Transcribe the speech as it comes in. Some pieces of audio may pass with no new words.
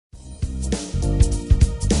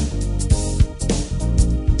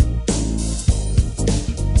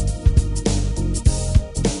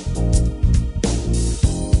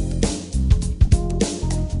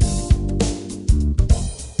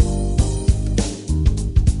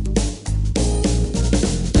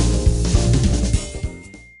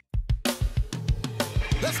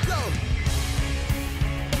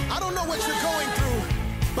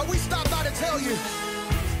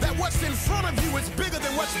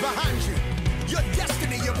behind you. Your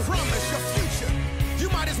destiny, your promise, your future. You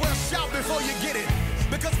might as well shout before you get it.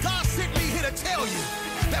 Because God sent me here to tell you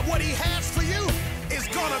that what he has for you is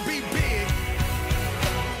gonna be big.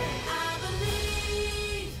 I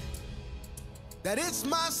believe That it's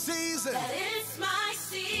my season. that it's my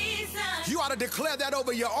season. You ought to declare that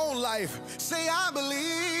over your own life. Say, I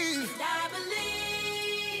believe I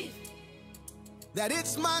believe that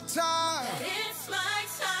it's my time. that it's my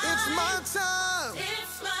time. It's my time.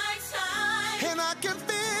 It's my time. And I can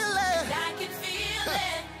feel it. I can feel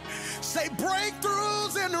it. Say,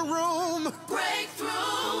 breakthroughs in the room.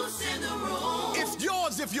 Breakthroughs in the room. It's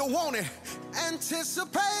yours if you want it.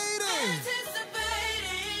 Anticipating.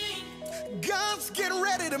 Anticipating. God's getting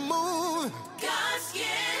ready to move. God's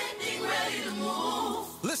getting ready to move.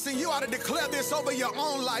 Listen, you ought to declare this over your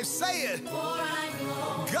own life. Say it. For I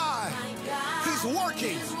know God, my God he's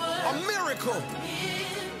working is a miracle miracle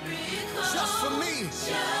just for me.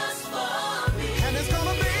 just for me. And it's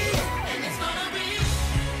gonna be. And it's gonna be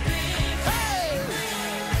big. Hey!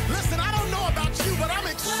 Listen, I don't know about you, but I'm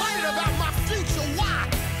excited about my future. Why?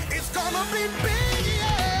 It's gonna be big,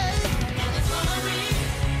 yeah! And it's gonna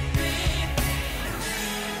be big.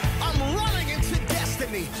 I'm running into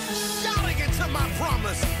destiny, shouting into my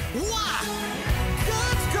promise. Why?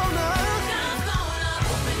 God's gonna God's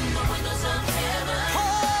gonna open the windows of heaven.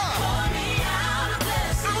 pour. Pour me out a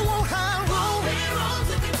blessing. I won't have room. Be wrong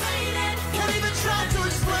to contain it. Can't even try to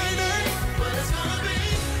explain it. But it's gonna be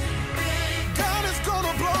big. God is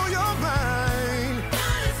gonna blow your mind.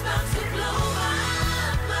 God is about to blow my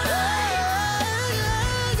mind. Yeah.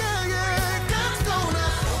 God's gonna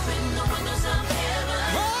Open the windows of heaven.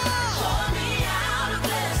 pour. Pour me out a You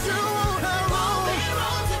blessing. won't have Won't be room.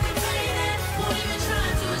 wrong to contain it. Won't even try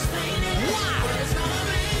to explain it. Why? But it's gonna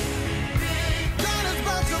be big. God is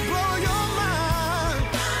about to blow your mind.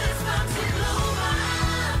 God is about to blow my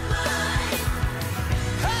mind.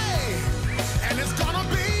 Hey! And it's gonna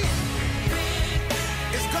be. Big,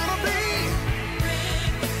 It's gonna be. big,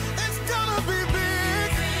 It's gonna be big.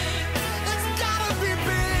 It's gotta be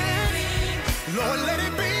big. Lord, let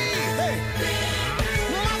it be. Hey.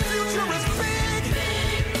 My future is big.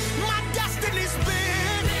 My destiny's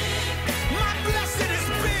big. My blessing is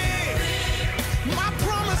big. My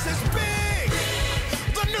promise is big.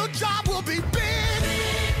 The new job will be big.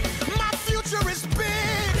 My future is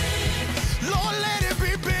big. Lord, let it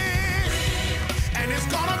be big. And it's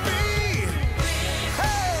gonna be.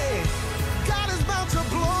 Hey, God is about to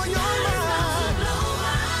blow your mind. blow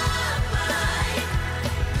my mind.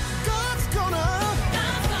 God's gonna.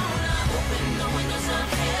 God's gonna open the windows of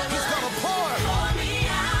heaven. He's gonna pour. Pour me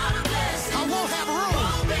out a blessing. I won't have room.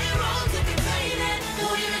 Won't be wrong to contain it.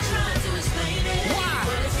 Won't even try to explain it. Why?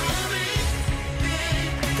 But it's gonna be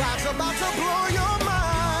big. God's about to blow your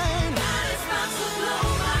mind. God is about to blow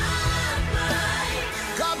my mind.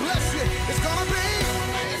 God bless you. It's gonna be.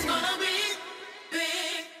 And it's gonna be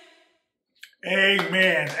big.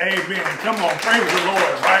 Amen. Amen. Come on, praise the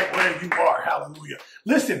Lord right where you are. Hallelujah.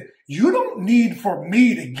 Listen, you don't need for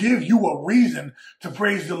me to give you a reason to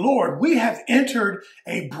praise the Lord. We have entered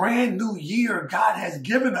a brand new year. God has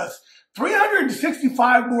given us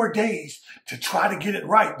 365 more days to try to get it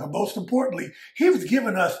right. But most importantly, He's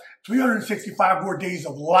given us 365 more days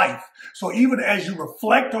of life. So even as you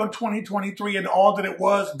reflect on 2023 and all that it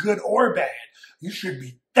was, good or bad, you should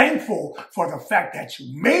be thankful for the fact that you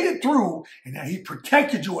made it through and that He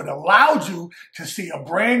protected you and allowed you to see a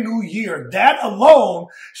brand new year. That alone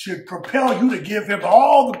should propel you to give Him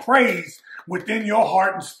all the praise within your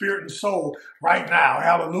heart and spirit and soul right now.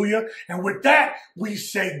 Hallelujah. And with that, we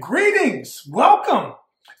say greetings. Welcome.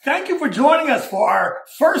 Thank you for joining us for our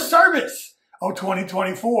first service of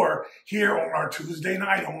 2024 here on our Tuesday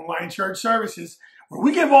night online church services, where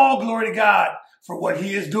we give all glory to God for what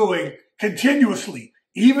He is doing continuously,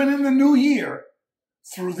 even in the new year,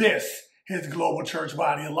 through this, His Global Church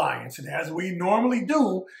Body Alliance. And as we normally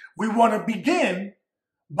do, we want to begin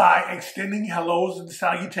by extending hellos and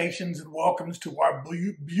salutations and welcomes to our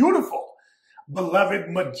beautiful, beloved,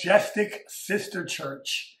 majestic sister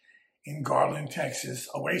church in Garland, Texas,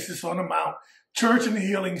 Oasis on the Mount Church and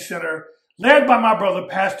Healing Center, led by my brother,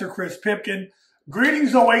 Pastor Chris Pipkin.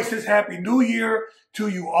 Greetings, Oasis. Happy New Year to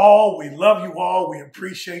you all. We love you all. We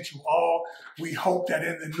appreciate you all. We hope that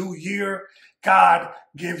in the new year, God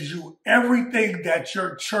gives you everything that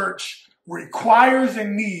your church requires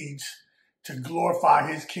and needs to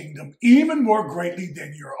glorify His kingdom even more greatly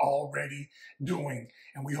than you're already doing.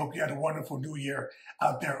 And we hope you had a wonderful new year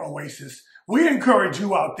out there, Oasis. We encourage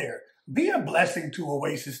you out there, be a blessing to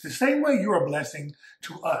Oasis the same way you're a blessing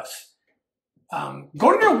to us.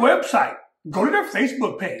 Go to their website. Go to their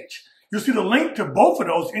Facebook page. You'll see the link to both of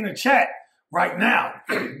those in the chat right now.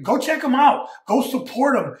 Go check them out. Go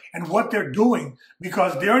support them and what they're doing,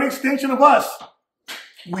 because they're an extension of us.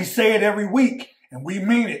 We say it every week and we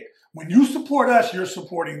mean it. When you support us, you're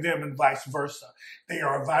supporting them and vice versa. They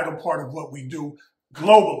are a vital part of what we do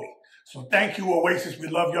globally. So thank you, Oasis. We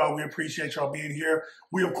love y'all. We appreciate y'all being here.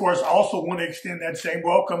 We, of course, also want to extend that same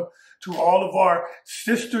welcome to all of our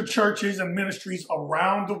sister churches and ministries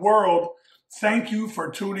around the world. Thank you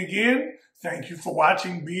for tuning in. Thank you for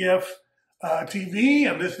watching BF TV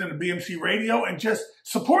and listening to BMC Radio and just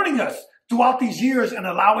supporting us throughout these years and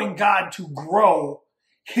allowing God to grow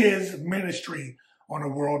his ministry on a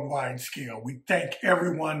worldwide scale. We thank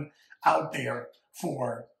everyone out there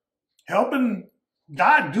for helping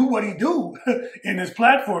God do what he do in this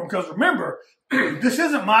platform. Because remember, this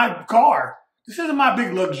isn't my car. This isn't my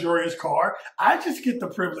big luxurious car. I just get the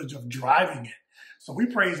privilege of driving it. So we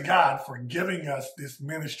praise God for giving us this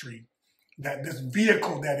ministry, that this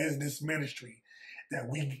vehicle that is this ministry that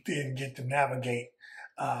we then get to navigate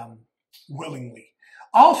willingly.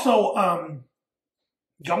 Also,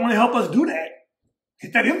 y'all want to help us do that?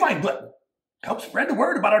 Hit that invite button. Help spread the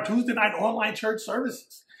word about our Tuesday night online church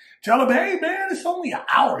services. Tell them, hey, man, it's only an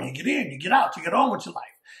hour. You get in, you get out, you get on with your life.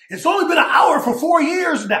 It's only been an hour for 4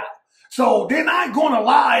 years now. So they're not going to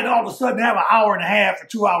lie and all of a sudden have an hour and a half or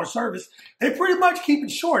 2 hour service. They pretty much keep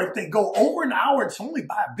it short. If they go over an hour, it's only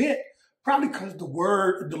by a bit. Probably because the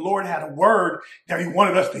Lord had a word that he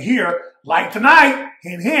wanted us to hear. Like tonight,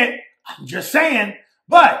 hint, hint, I'm just saying.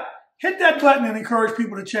 But hit that button and encourage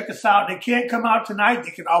people to check us out. They can't come out tonight.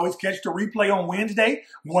 They can always catch the replay on Wednesday,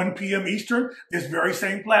 1 p.m. Eastern, this very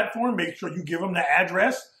same platform. Make sure you give them the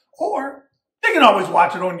address, or they can always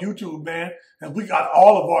watch it on YouTube, man. And we got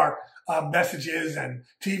all of our messages and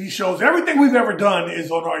TV shows. Everything we've ever done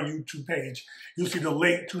is on our YouTube page. You'll see the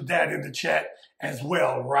link to that in the chat as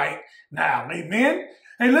well right now. Amen.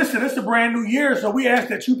 Hey, listen, it's a brand new year, so we ask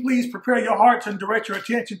that you please prepare your hearts and direct your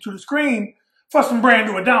attention to the screen for some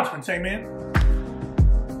brand new announcements. Amen.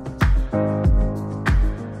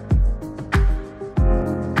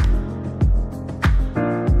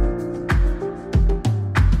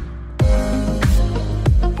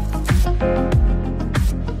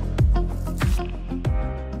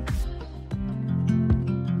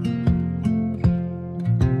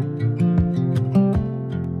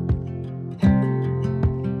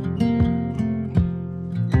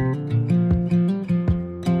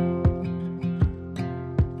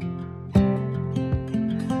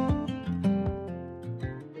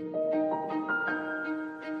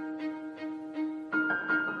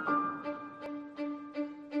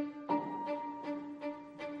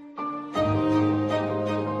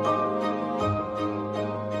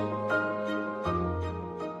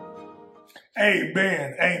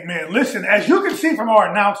 Amen. Amen. Listen, as you can see from our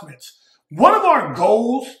announcements, one of our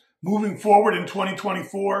goals moving forward in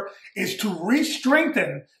 2024 is to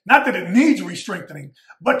re-strengthen, not that it needs re-strengthening,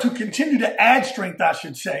 but to continue to add strength, I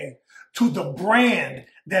should say, to the brand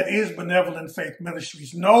that is Benevolent Faith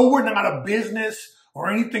Ministries. No, we're not a business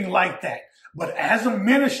or anything like that. But as a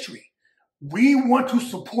ministry, we want to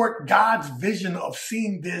support God's vision of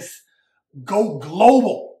seeing this go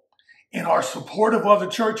global in our support of other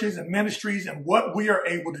churches and ministries and what we are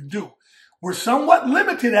able to do. We're somewhat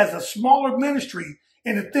limited as a smaller ministry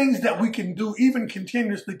in the things that we can do even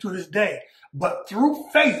continuously to this day. But through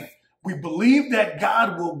faith, we believe that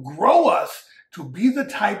God will grow us to be the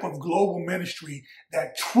type of global ministry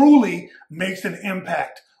that truly makes an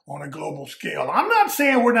impact on a global scale. I'm not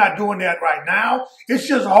saying we're not doing that right now. It's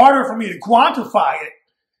just harder for me to quantify it.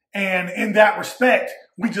 And in that respect,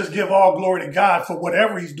 we just give all glory to God for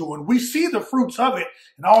whatever he's doing. We see the fruits of it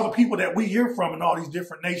and all the people that we hear from in all these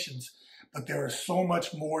different nations. But there is so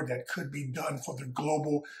much more that could be done for the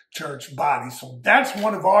global church body. So that's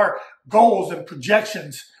one of our goals and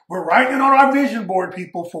projections. We're writing on our vision board,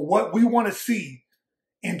 people, for what we want to see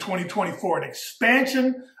in 2024, an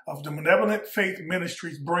expansion of the Benevolent Faith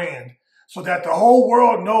Ministries brand so that the whole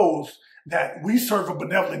world knows that we serve a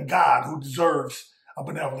benevolent God who deserves a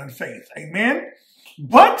benevolent faith. Amen.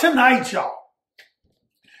 But tonight, y'all,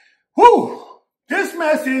 this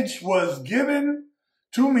message was given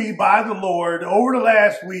to me by the Lord over the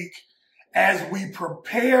last week as we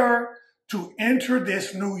prepare to enter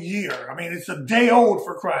this new year. I mean, it's a day old,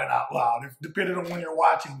 for crying out loud, depending on when you're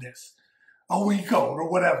watching this, a week old or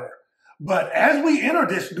whatever. But as we enter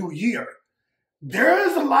this new year, there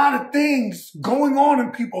is a lot of things going on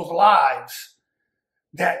in people's lives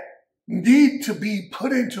that need to be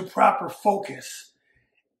put into proper focus.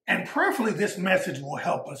 And prayerfully, this message will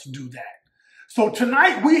help us do that. So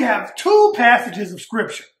tonight we have two passages of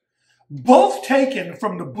scripture. both taken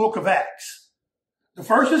from the book of Acts. The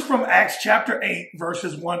first is from Acts chapter 8,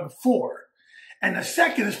 verses 1 to 4. And the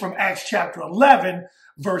second is from Acts chapter 11,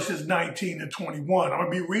 verses 19 to 21. I'm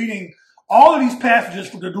going to be reading all of these passages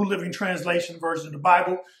from the New Living Translation version of the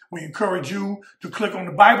Bible. We encourage you to click on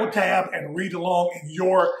the Bible tab and read along in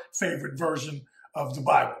your favorite version of the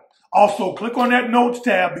Bible. Also, click on that notes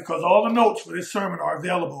tab because all the notes for this sermon are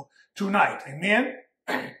available tonight. Amen?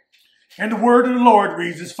 And the word of the Lord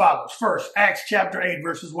reads as follows. First, Acts chapter 8,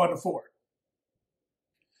 verses 1 to 4.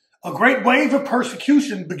 A great wave of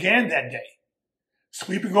persecution began that day,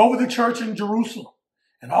 sweeping over the church in Jerusalem.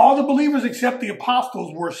 And all the believers except the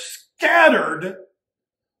apostles were scattered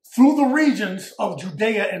through the regions of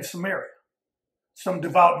Judea and Samaria. Some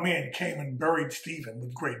devout men came and buried Stephen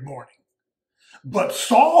with great mourning. But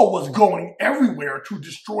Saul was going everywhere to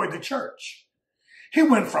destroy the church. He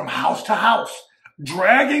went from house to house,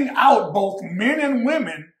 dragging out both men and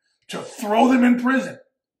women to throw them in prison.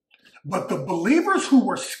 But the believers who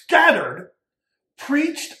were scattered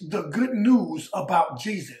preached the good news about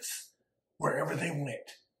Jesus wherever they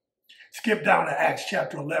went. Skip down to Acts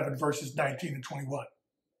chapter 11, verses 19 and 21.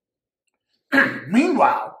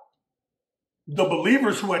 Meanwhile, the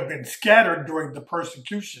believers who had been scattered during the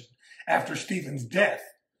persecution after Stephen's death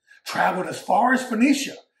traveled as far as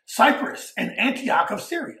Phoenicia, Cyprus, and Antioch of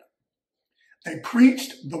Syria. They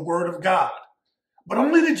preached the word of God, but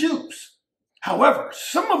only the Jews. However,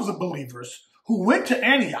 some of the believers who went to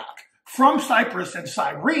Antioch from Cyprus and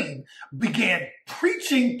Cyrene began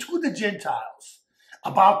preaching to the Gentiles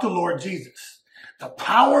about the Lord Jesus. The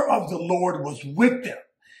power of the Lord was with them,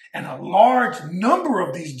 and a large number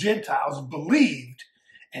of these Gentiles believed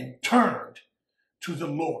and turned to the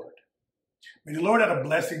Lord. May the Lord add a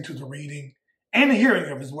blessing to the reading and the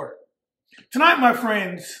hearing of his word. Tonight, my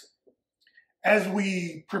friends, as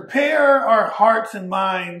we prepare our hearts and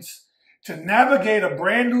minds to navigate a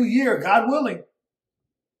brand new year, God willing,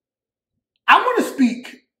 I want to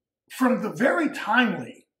speak from the very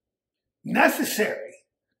timely, necessary,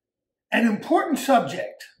 and important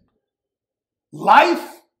subject,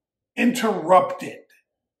 life interrupted.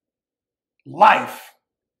 Life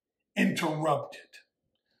interrupted.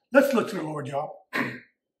 Let's look to the Lord, y'all.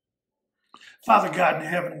 Father God in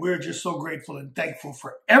heaven, we're just so grateful and thankful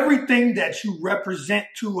for everything that you represent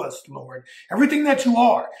to us, Lord. Everything that you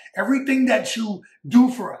are, everything that you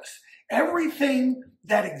do for us, everything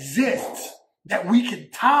that exists that we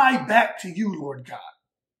can tie back to you, Lord God.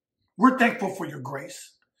 We're thankful for your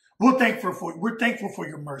grace. We're thankful for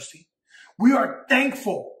your mercy. We are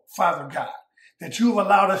thankful, Father God, that you have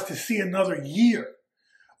allowed us to see another year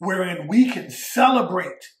wherein we can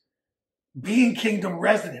celebrate being kingdom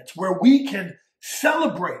residents, where we can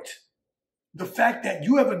celebrate the fact that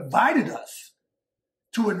you have invited us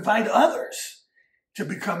to invite others to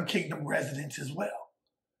become kingdom residents as well.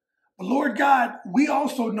 But Lord God, we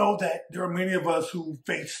also know that there are many of us who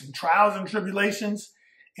face some trials and tribulations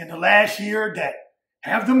in the last year that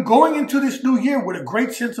have them going into this new year with a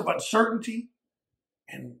great sense of uncertainty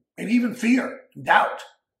and even fear and doubt.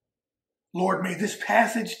 Lord, may this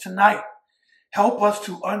passage tonight help us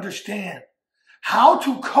to understand how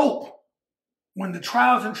to cope when the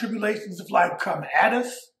trials and tribulations of life come at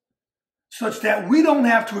us, such that we don't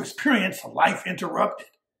have to experience life interrupted.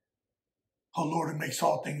 Oh Lord, it makes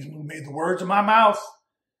all things new. May the words of my mouth,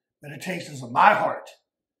 meditations of my heart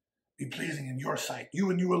be pleasing in your sight. You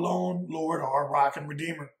and you alone, Lord, are our rock and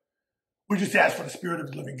redeemer. We just ask for the Spirit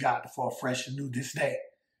of the living God to fall fresh and new this day.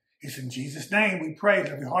 It's in Jesus' name we pray.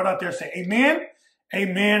 Let every heart out there say amen,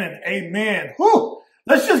 amen, and amen. Whew.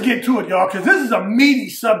 Let's just get to it, y'all, because this is a meaty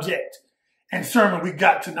subject and sermon we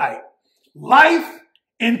got tonight. Life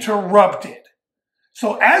interrupted.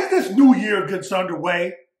 So as this new year gets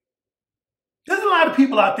underway, there's a lot of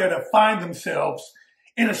people out there that find themselves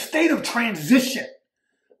in a state of transition.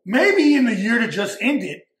 Maybe in the year that just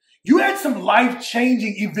ended, you had some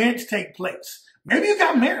life-changing events take place. Maybe you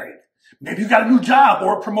got married. Maybe you got a new job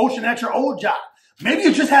or a promotion at your old job. Maybe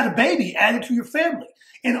you just had a baby added to your family.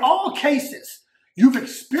 In all cases, you've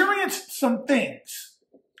experienced some things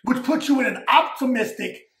which put you in an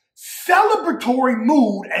optimistic, celebratory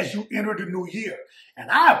mood as you enter the new year.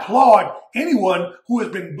 And I applaud anyone who has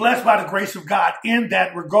been blessed by the grace of God in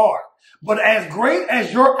that regard. But as great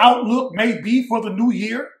as your outlook may be for the new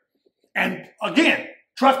year, and again,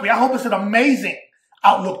 trust me, I hope it's an amazing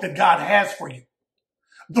outlook that God has for you.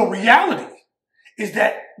 The reality is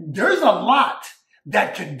that there's a lot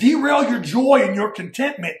that can derail your joy and your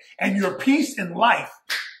contentment and your peace in life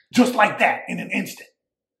just like that in an instant.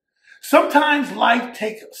 Sometimes life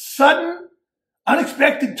takes sudden,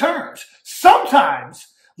 unexpected turns. Sometimes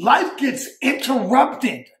life gets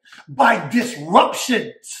interrupted by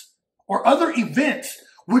disruptions or other events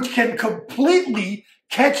which can completely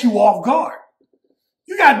catch you off guard.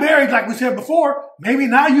 You got married, like we said before. Maybe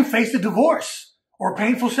now you face a divorce or a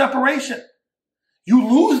painful separation. You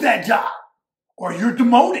lose that job, or you're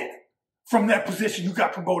demoted from that position you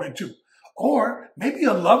got promoted to. Or maybe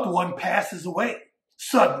a loved one passes away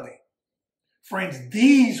suddenly. Friends,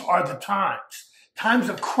 these are the times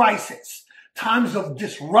of crisis, times of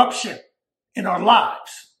disruption in our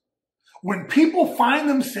lives, when people find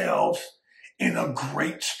themselves in a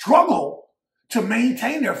great struggle to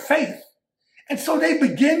maintain their faith. And so they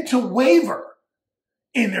begin to waver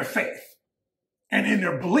in their faith and in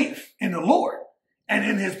their belief in the Lord and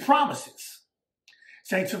in his promises.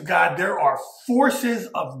 Saints of God, there are forces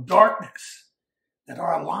of darkness that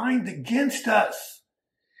are aligned against us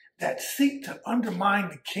that seek to undermine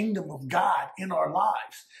the kingdom of God in our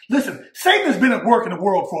lives. Listen, Satan has been at work in the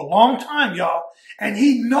world for a long time, y'all, and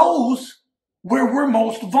he knows where we're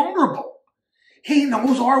most vulnerable. He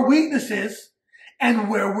knows our weaknesses and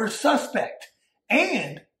where we're suspect.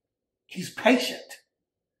 And he's patient.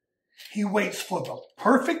 He waits for the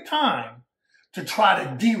perfect time to try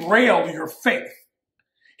to derail your faith.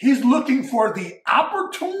 He's looking for the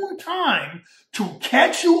opportune time to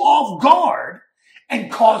catch you off guard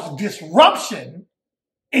and cause disruption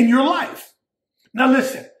in your life. Now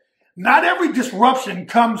listen, not every disruption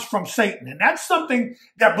comes from Satan. And that's something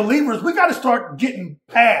that believers, we got to start getting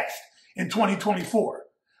past in 2024.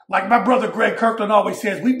 Like my brother Greg Kirkland always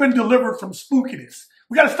says, we've been delivered from spookiness.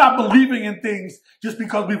 We got to stop believing in things just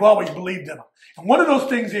because we've always believed in them. And one of those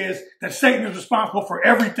things is that Satan is responsible for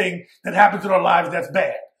everything that happens in our lives that's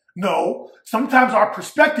bad. No, sometimes our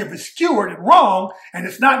perspective is skewed and wrong, and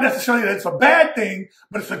it's not necessarily that it's a bad thing,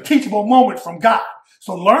 but it's a teachable moment from God.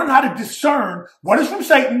 So learn how to discern what is from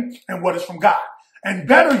Satan and what is from God. And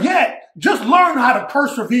better yet, just learn how to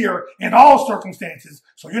persevere in all circumstances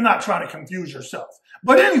so you're not trying to confuse yourself.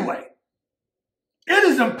 But anyway, it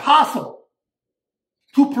is impossible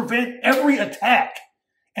to prevent every attack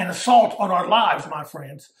and assault on our lives, my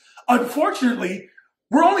friends. Unfortunately,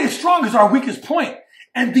 we're only as strong as our weakest point.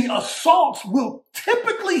 And the assaults will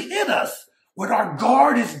typically hit us when our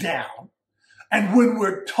guard is down and when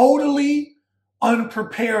we're totally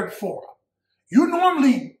unprepared for them. You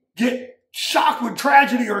normally get shocked with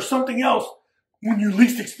tragedy or something else when you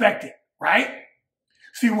least expect it, right?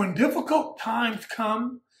 See, when difficult times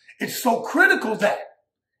come, it's so critical that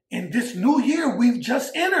in this new year we've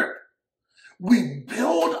just entered, we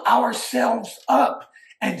build ourselves up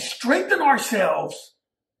and strengthen ourselves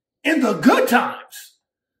in the good times,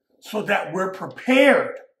 so that we're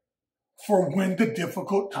prepared for when the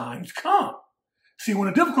difficult times come. See, when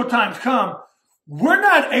the difficult times come, we're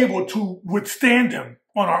not able to withstand them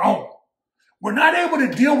on our own. We're not able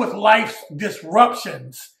to deal with life's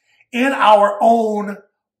disruptions in our own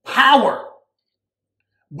power.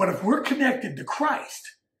 But if we're connected to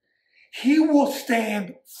Christ, he will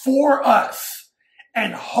stand for us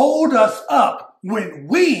and hold us up when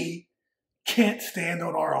we can't stand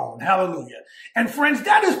on our own. Hallelujah. And friends,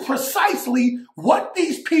 that is precisely what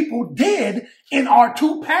these people did in our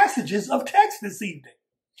two passages of text this evening.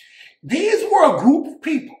 These were a group of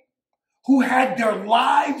people who had their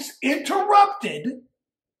lives interrupted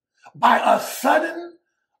by a sudden,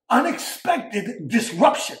 unexpected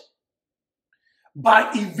disruption,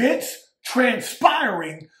 by events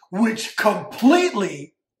transpiring which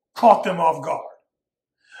completely caught them off guard.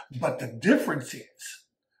 But the difference is,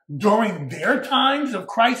 during their times of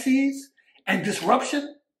crises and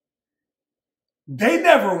disruption, they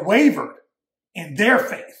never wavered in their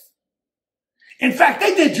faith. In fact,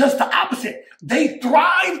 they did just the opposite. They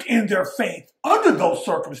thrived in their faith under those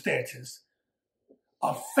circumstances,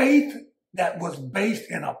 a faith that was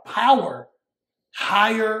based in a power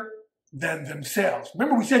higher than themselves.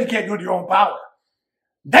 Remember, we said you can't do it in your own power.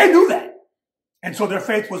 They knew that. And so their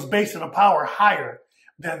faith was based in a power higher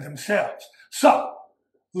than themselves. So,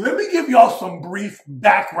 let me give y'all some brief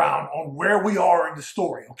background on where we are in the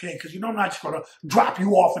story, okay? Because I'm not just going to drop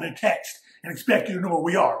you off in a text and expect you to know where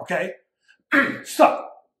we are, okay? So,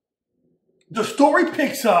 the story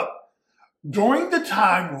picks up during the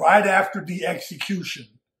time right after the execution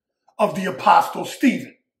of the apostle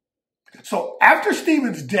Stephen. So, after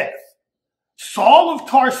Stephen's death, Saul of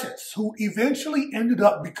Tarsus, who eventually ended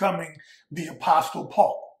up becoming the apostle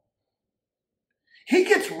Paul, he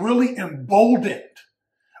gets really emboldened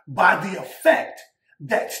by the effect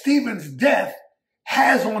that Stephen's death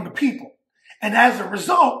has on the people. And as a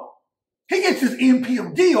result, he gets his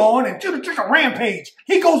MPOD on and just a rampage.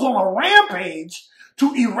 He goes on a rampage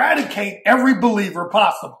to eradicate every believer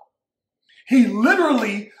possible. He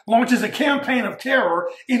literally launches a campaign of terror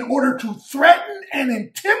in order to threaten and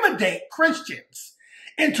intimidate Christians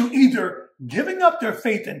into either giving up their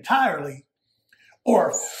faith entirely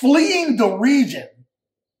or fleeing the region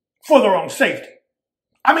for their own safety.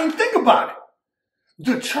 I mean, think about it.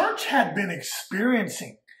 The church had been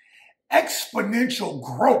experiencing exponential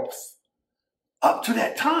growth up to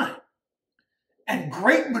that time, and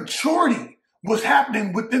great maturity was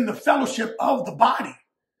happening within the fellowship of the body.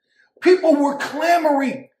 People were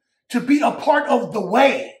clamoring to be a part of the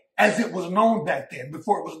way, as it was known back then,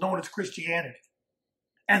 before it was known as Christianity,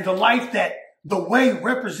 and the life that the way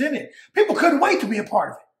represented. People couldn't wait to be a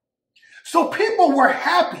part of it. So people were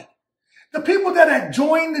happy. The people that had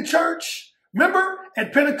joined the church, remember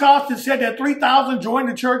at Pentecost it said that 3,000 joined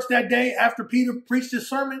the church that day after Peter preached his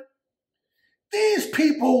sermon? These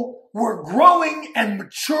people were growing and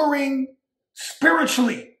maturing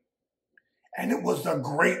spiritually. And it was a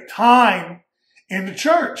great time in the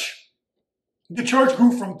church. The church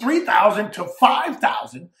grew from 3,000 to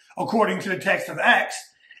 5,000, according to the text of Acts.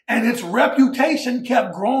 And its reputation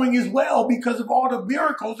kept growing as well because of all the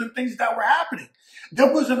miracles and things that were happening.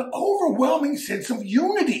 There was an overwhelming sense of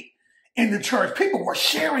unity in the church. People were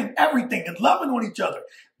sharing everything and loving on each other.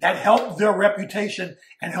 That helped their reputation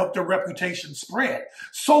and helped their reputation spread.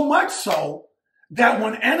 So much so that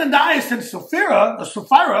when Ananias and Sapphira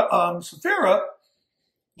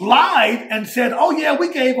lied and said, oh yeah,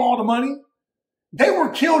 we gave all the money, they were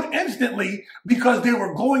killed instantly because they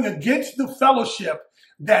were going against the fellowship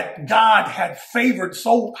that God had favored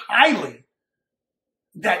so highly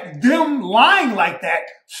that them lying like that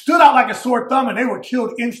stood out like a sore thumb, and they were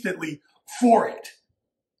killed instantly for it.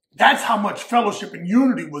 That's how much fellowship and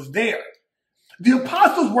unity was there. The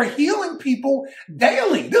apostles were healing people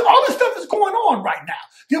daily. All this stuff is going on right now.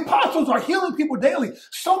 The apostles are healing people daily,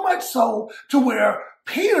 so much so to where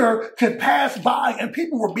Peter could pass by and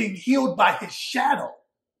people were being healed by his shadow.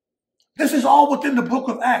 This is all within the book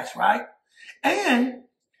of Acts, right? And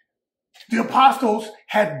the apostles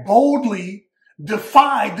had boldly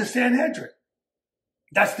defied the Sanhedrin.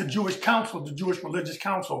 That's the Jewish council, the Jewish religious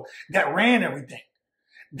council that ran everything.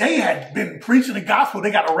 They had been preaching the gospel.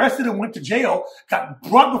 They got arrested and went to jail, got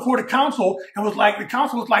brought before the council, and the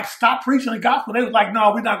council was like, stop preaching the gospel. They was like,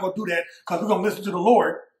 no, we're not going to do that because we're going to listen to the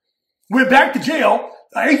Lord. Went back to jail.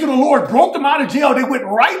 The angel of the Lord broke them out of jail. They went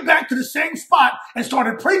right back to the same spot and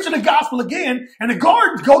started preaching the gospel again. And the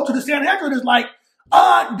guards go to the Sanhedrin and is like,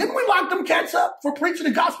 didn't we lock them cats up for preaching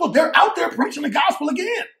the gospel? They're out there preaching the gospel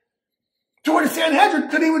again. To where the Sanhedrin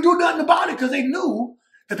couldn't even do nothing about it because they knew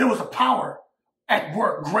that there was a power at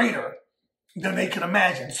work greater than they could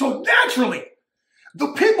imagine. So naturally,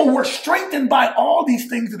 the people were strengthened by all these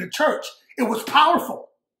things in the church. It was powerful.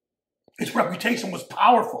 Its reputation was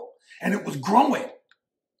powerful and it was growing.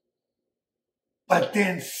 But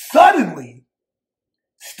then suddenly,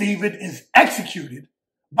 Stephen is executed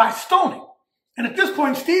by stoning. And at this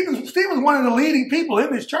point, Stephen's one of the leading people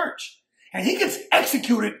in this church. And he gets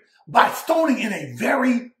executed by stoning in a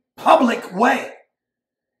very public way.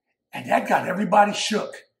 And that got everybody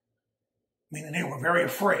shook, meaning they were very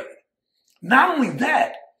afraid. Not only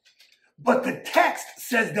that, but the text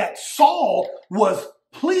says that Saul was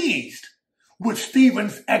pleased with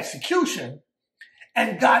Stephen's execution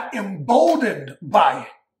and got emboldened by it.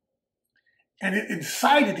 And it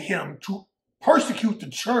incited him to persecute the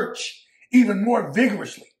church even more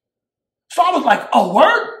vigorously. Saul was like, a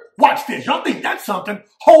word? Watch this. Y'all think that's something?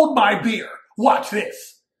 Hold my beer. Watch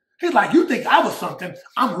this. He's like, you think I was something?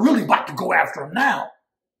 I'm really about to go after him now.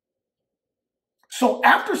 So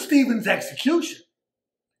after Stephen's execution,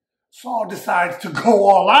 Saul decides to go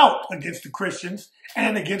all out against the Christians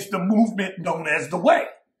and against the movement known as the Way.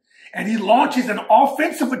 And he launches an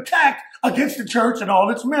offensive attack against the church and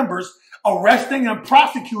all its members, arresting and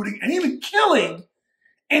prosecuting and even killing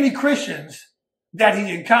any Christians that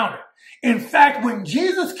he encountered. In fact, when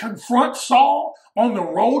Jesus confronts Saul on the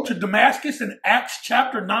road to Damascus in Acts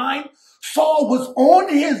chapter 9, Saul was on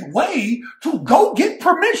his way to go get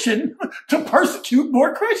permission to persecute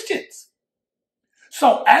more Christians.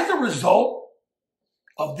 So as a result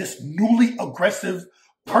of this newly aggressive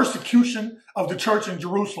persecution of the church in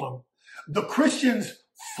Jerusalem, the Christians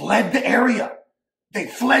fled the area. They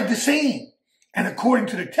fled the scene. And according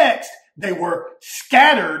to the text, they were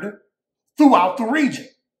scattered throughout the region.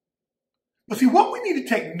 But see, what we need to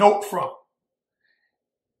take note from,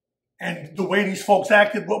 and the way these folks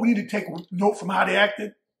acted, what we need to take note from how they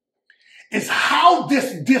acted, is how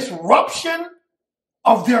this disruption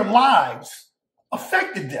of their lives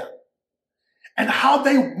affected them and how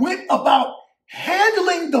they went about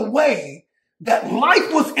handling the way that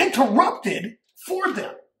life was interrupted for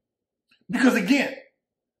them. Because again,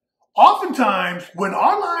 oftentimes when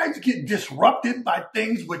our lives get disrupted by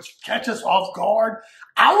things which catch us off guard,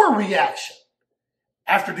 our reaction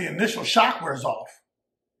after the initial shock wears off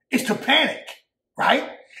is to panic, right?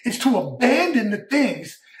 It's to abandon the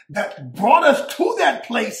things that brought us to that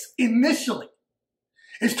place initially.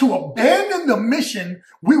 It's to abandon the mission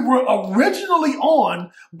we were originally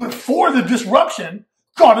on before the disruption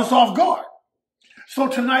caught us off guard. So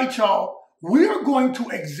tonight, y'all, we are going to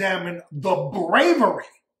examine the bravery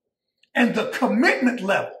and the commitment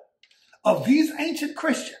level of these ancient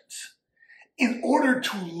Christians in order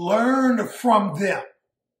to learn from them.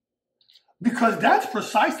 Because that's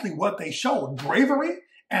precisely what they showed, bravery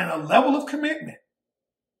and a level of commitment.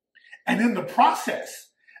 And in the process,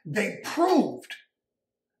 they proved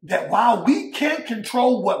that while we can't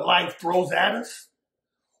control what life throws at us,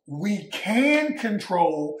 we can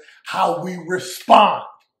control how we respond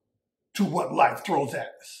to what life throws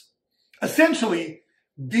at us. Essentially,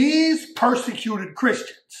 these persecuted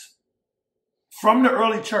Christians from the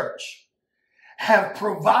early church have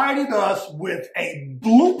provided us with a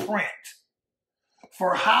blueprint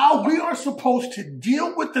for how we are supposed to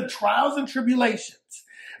deal with the trials and tribulations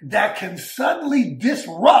that can suddenly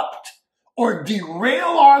disrupt or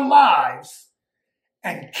derail our lives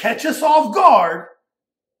and catch us off guard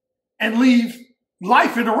and leave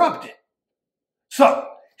life interrupted. So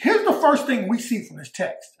here's the first thing we see from this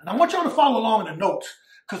text. And I want y'all to follow along in the notes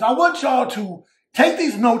because I want y'all to take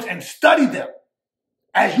these notes and study them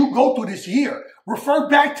as you go through this year. Refer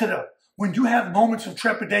back to them when you have moments of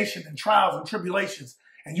trepidation and trials and tribulations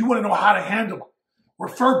and you want to know how to handle them.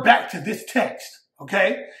 Refer back to this text,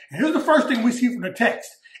 okay? And here's the first thing we see from the text.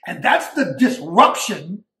 And that's the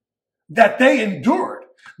disruption that they endured.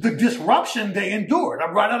 The disruption they endured.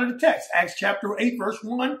 I'm right out of the text. Acts chapter 8, verse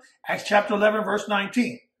 1. Acts chapter 11, verse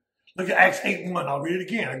 19. Look at Acts 8:1. I'll read it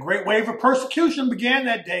again. A great wave of persecution began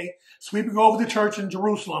that day, sweeping over the church in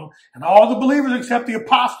Jerusalem, and all the believers except the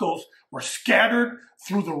apostles were scattered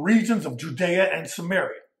through the regions of Judea and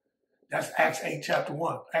Samaria. That's Acts 8, chapter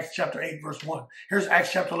 1. Acts chapter 8, verse 1. Here's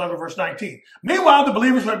Acts chapter 11, verse 19. Meanwhile, the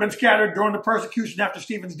believers who had been scattered during the persecution after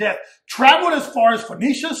Stephen's death traveled as far as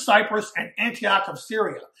Phoenicia, Cyprus, and Antioch of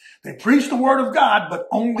Syria. They preached the word of God, but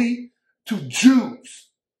only to Jews.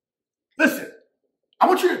 Listen, I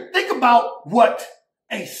want you to think about what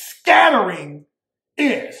a scattering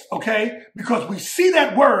is, okay? Because we see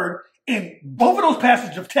that word in both of those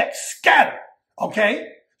passages of text, scatter, okay?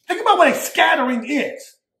 Think about what a scattering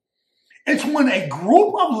is. It's when a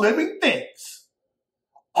group of living things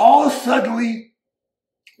all suddenly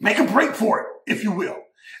make a break for it, if you will.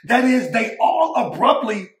 That is, they all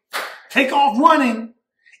abruptly take off running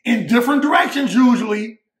in different directions,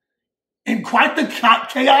 usually, in quite the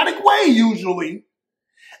chaotic way, usually,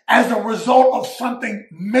 as a result of something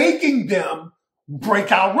making them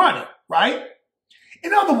break out running, right?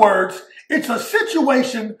 In other words, it's a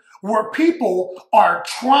situation where people are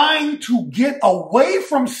trying to get away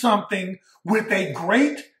from something with a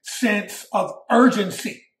great sense of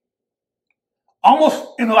urgency. Almost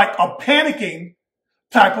in like a panicking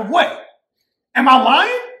type of way. Am I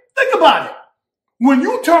lying? Think about it. When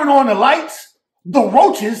you turn on the lights, the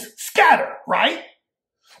roaches scatter, right?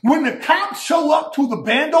 When the cops show up to the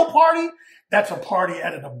bando party, that's a party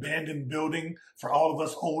at an abandoned building for all of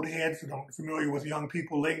us old heads that aren't familiar with young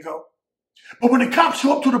people lingo. But when the cops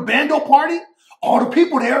show up to the bando party, all the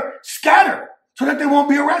people there scatter so that they won't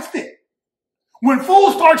be arrested. When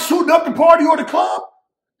fools start shooting up the party or the club,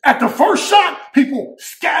 at the first shot, people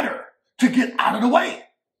scatter to get out of the way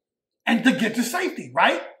and to get to safety,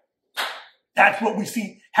 right? That's what we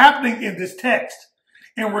see happening in this text.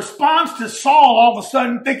 In response to Saul all of a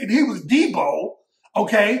sudden thinking he was Debo,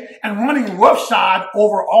 okay, and running roughshod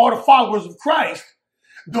over all the followers of Christ,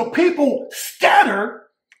 the people scatter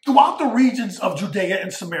throughout the regions of Judea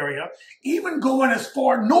and Samaria, even going as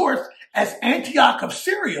far north as Antioch of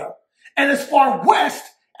Syria and as far west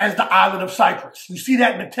as the island of Cyprus. You see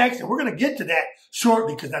that in the text, and we're going to get to that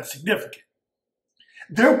shortly because that's significant.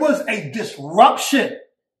 There was a disruption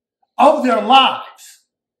of their lives,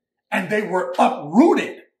 and they were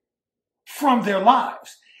uprooted from their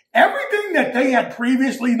lives. Everything that they had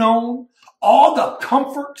previously known, all the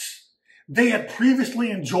comforts they had previously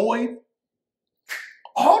enjoyed,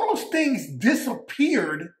 all those things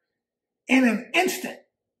disappeared in an instant,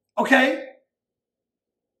 okay?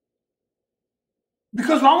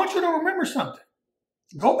 Because I want you to remember something.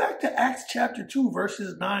 Go back to Acts chapter 2,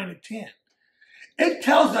 verses 9 and 10. It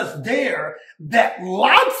tells us there that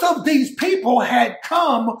lots of these people had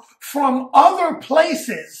come from other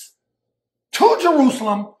places to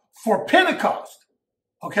Jerusalem for Pentecost,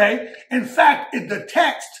 okay? In fact, the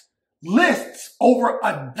text lists over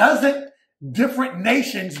a dozen different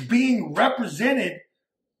nations being represented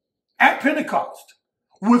at Pentecost,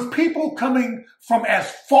 with people coming from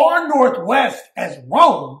as far northwest as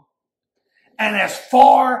Rome and as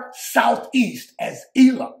far southeast as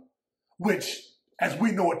Elam, which, as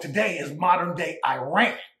we know it today, is modern day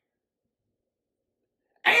Iran,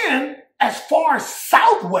 and as far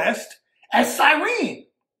southwest as Cyrene,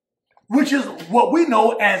 which is what we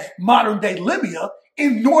know as modern day Libya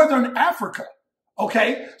in northern Africa.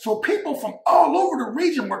 Okay, so people from all over the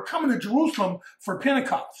region were coming to Jerusalem for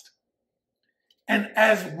Pentecost. And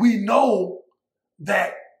as we know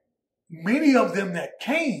that many of them that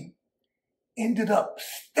came ended up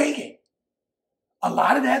staying. A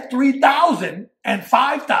lot of that 3,000 and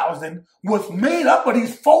 5,000 was made up of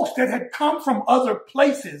these folks that had come from other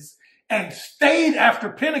places and stayed after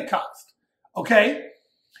Pentecost. Okay,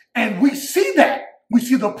 and we see that. We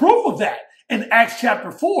see the proof of that in Acts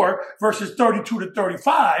chapter 4, verses 32 to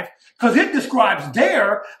 35, because it describes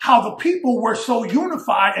there how the people were so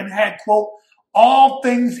unified and had, quote, all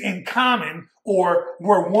things in common, or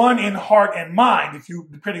were one in heart and mind, if you,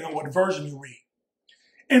 depending on what version you read.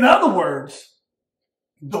 In other words,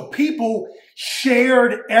 the people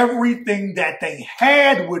shared everything that they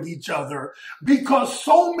had with each other because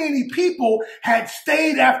so many people had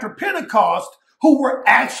stayed after Pentecost who were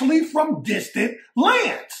actually from distant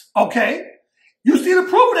lands. Okay? You see the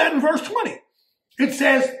proof of that in verse 20. It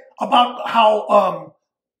says about how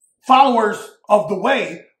followers of the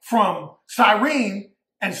way from Cyrene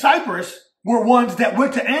and Cyprus were ones that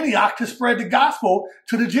went to Antioch to spread the gospel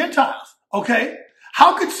to the Gentiles. Okay?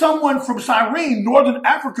 How could someone from Cyrene, northern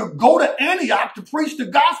Africa, go to Antioch to preach the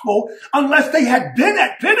gospel unless they had been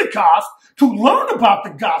at Pentecost to learn about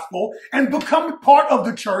the gospel and become part of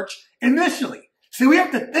the church initially? See, we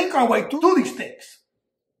have to think our way through these things.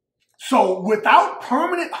 So without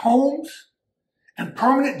permanent homes and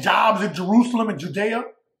permanent jobs in Jerusalem and Judea,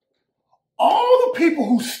 all the people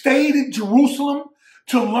who stayed in Jerusalem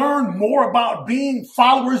to learn more about being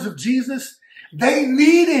followers of Jesus, they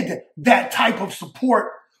needed that type of support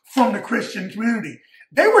from the Christian community.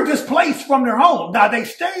 They were displaced from their home. Now, they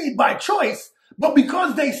stayed by choice, but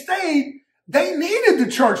because they stayed, they needed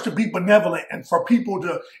the church to be benevolent and for people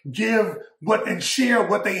to give what and share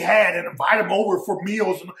what they had and invite them over for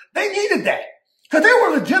meals. They needed that because they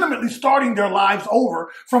were legitimately starting their lives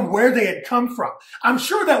over from where they had come from. I'm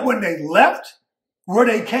sure that when they left where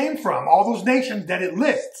they came from, all those nations that it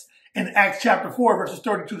lists in Acts chapter 4, verses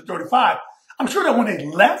 32 to 35, I'm sure that when they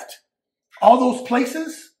left all those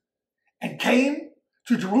places and came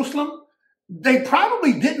to Jerusalem, they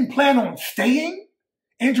probably didn't plan on staying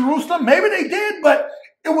in Jerusalem. Maybe they did, but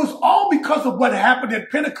it was all because of what happened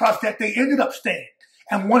at Pentecost that they ended up staying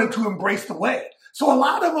and wanted to embrace the way. So a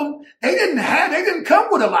lot of them, they didn't come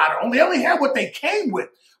with a lot. They only had what they came with,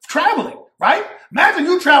 traveling, right? Imagine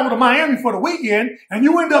you travel to Miami for the weekend and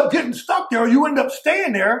you end up getting stuck there, or you end up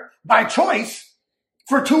staying there by choice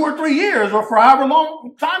for 2 or 3 years, or for however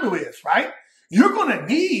long time it is, right? You're going to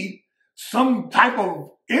need some type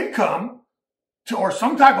of income or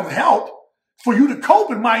some type of help for you to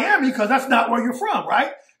cope in Miami, because that's not where you're from,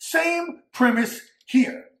 right? Same premise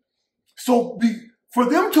here. So for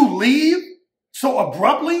them to leave so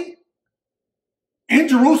abruptly in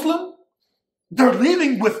Jerusalem, they're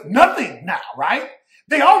leaving with nothing now, right?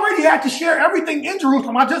 They already had to share everything in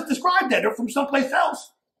Jerusalem. I just described that. They're from someplace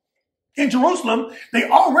else. In Jerusalem, they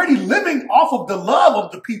already living off of the love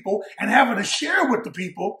of the people and having to share with the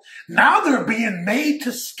people. Now they're being made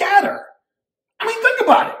to scatter. I mean, think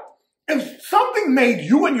about it. If something made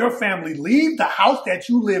you and your family leave the house that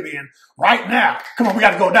you live in right now, come on, we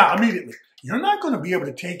got to go down immediately. You're not going to be able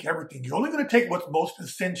to take everything. You're only going to take what's most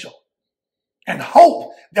essential and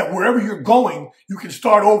hope that wherever you're going, you can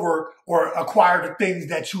start over or acquire the things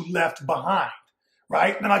that you left behind.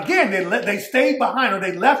 Right? Now, again, they stayed behind,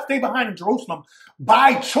 or stayed behind in Jerusalem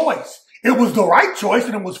by choice. It was the right choice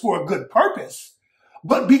and it was for a good purpose.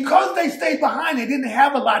 But because they stayed behind, they didn't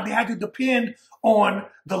have a lot. They had to depend on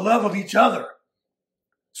the love of each other.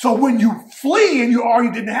 So when you flee and you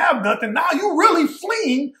already didn't have nothing, now you're really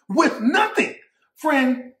fleeing with nothing.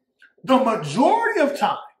 Friend, the majority of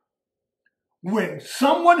time when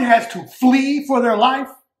someone has to flee for their life,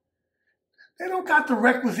 they don't got the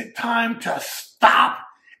requisite time to stop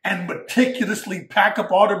and meticulously pack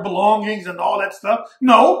up all their belongings and all that stuff.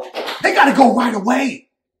 No, they got to go right away.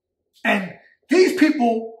 And these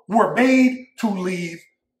people were made to leave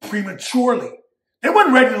prematurely. They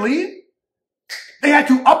weren't ready to leave. They had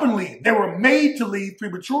to up and leave. They were made to leave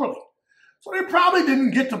prematurely. So they probably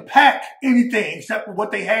didn't get to pack anything except for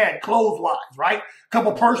what they had clothes-wise, right? A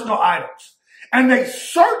couple personal items. And they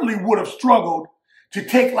certainly would have struggled to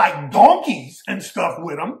take like donkeys and stuff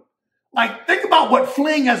with them. Like, think about what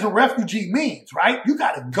fleeing as a refugee means, right? You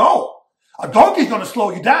got to go. A donkey's going to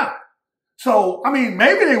slow you down. So, I mean,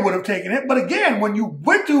 maybe they would have taken it. But again, when you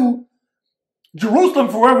went to Jerusalem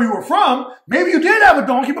for wherever you were from, maybe you did have a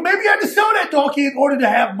donkey, but maybe you had to sell that donkey in order to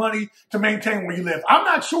have money to maintain where you live. I'm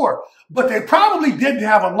not sure, but they probably didn't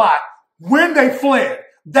have a lot when they fled.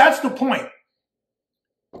 That's the point.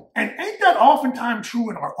 And ain't that oftentimes true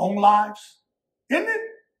in our own lives? Isn't it?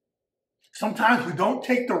 Sometimes we don't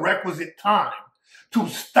take the requisite time to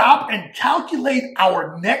stop and calculate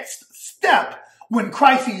our next step when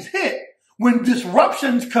crises hit, when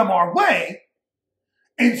disruptions come our way.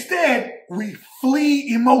 Instead, we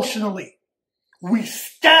flee emotionally. We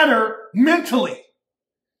scatter mentally.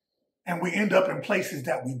 And we end up in places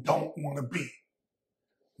that we don't want to be.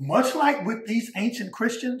 Much like with these ancient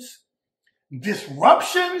Christians,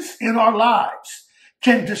 disruptions in our lives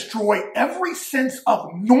can destroy every sense of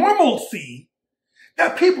normalcy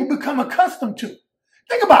that people become accustomed to.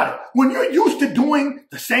 Think about it. When you're used to doing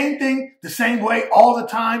the same thing the same way all the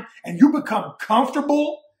time and you become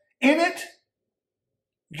comfortable in it,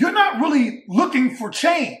 you're not really looking for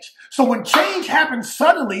change. So when change happens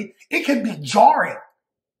suddenly, it can be jarring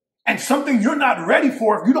and something you're not ready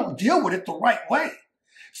for if you don't deal with it the right way.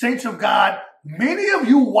 Saints of God, many of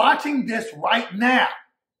you watching this right now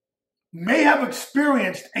may have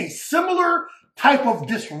experienced a similar type of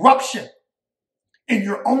disruption in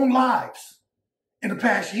your own lives in the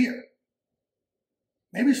past year.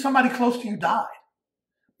 Maybe somebody close to you died.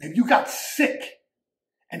 Maybe you got sick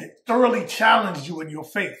and it thoroughly challenged you in your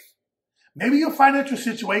faith. Maybe your financial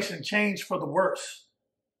situation changed for the worse.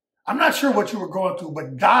 I'm not sure what you were going through,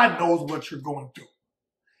 but God knows what you're going through.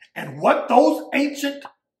 And what those ancient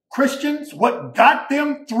Christians, what got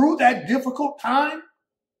them through that difficult time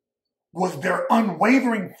was their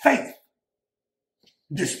unwavering faith.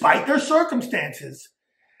 Despite their circumstances,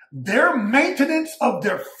 their maintenance of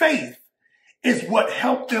their faith is what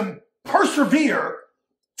helped them persevere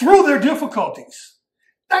through their difficulties.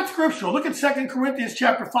 That's scriptural. Look at 2 Corinthians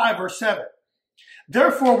chapter 5, verse 7.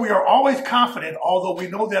 Therefore, we are always confident, although we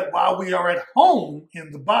know that while we are at home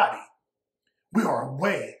in the body, we are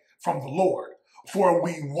away from the Lord. For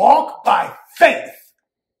we walk by faith,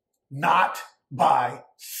 not by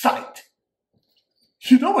sight.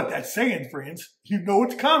 You know what that's saying, friends. You know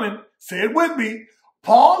it's coming. Say it with me.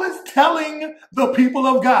 Paul is telling the people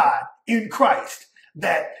of God in Christ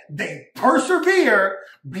that they persevere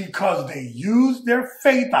because they use their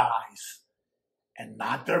faith eyes and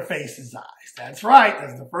not their faces eyes. That's right.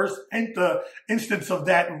 That's the first instance of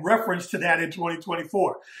that, reference to that in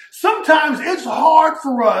 2024. Sometimes it's hard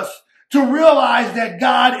for us to realize that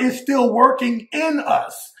God is still working in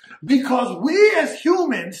us because we as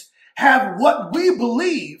humans have what we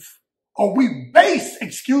believe, or we base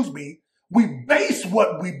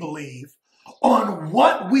what we believe on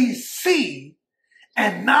what we see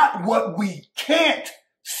and not what we can't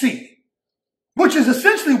see, which is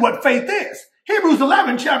essentially what faith is. Hebrews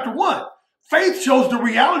 11, chapter 1. Faith shows the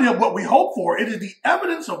reality of what we hope for. It is the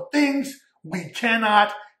evidence of things we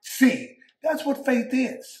cannot see. That's what faith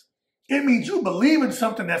is. It means you believe in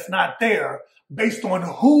something that's not there based on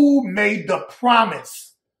who made the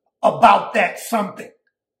promise about that something,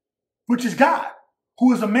 which is God,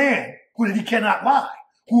 who is a man who he cannot lie,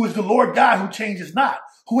 who is the Lord God who changes not,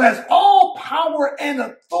 who has all power and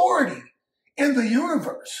authority in the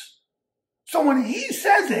universe. So when he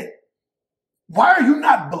says it, why are you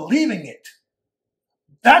not believing it?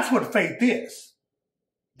 That's what faith is.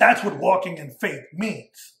 That's what walking in faith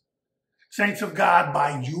means. Saints of God,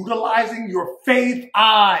 by utilizing your faith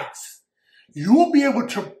eyes, you will be able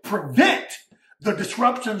to prevent the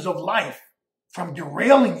disruptions of life from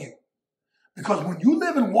derailing you. Because when you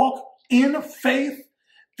live and walk in faith,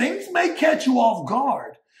 things may catch you off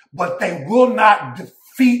guard, but they will not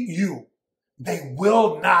defeat you. They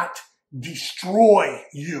will not destroy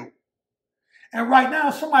you. And right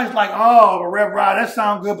now, somebody's like, oh, Rev Rod, that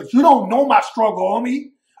sounds good, but you don't know my struggle,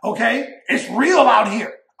 homie. Okay? It's real out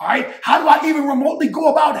here. All right? How do I even remotely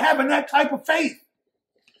go about having that type of faith?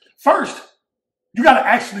 First, you got to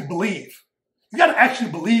actually believe. You got to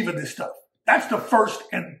actually believe in this stuff. That's the first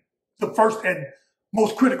and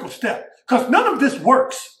most critical step. Because none of this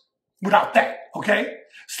works without that. Okay?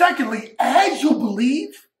 Secondly, as you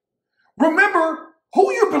believe, remember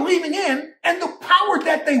who you're believing in and the power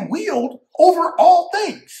that they wield over all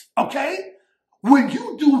things. Okay? When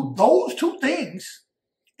you do those two things,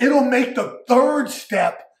 it'll make the third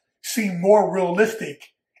step seem more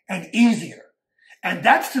realistic and easier. And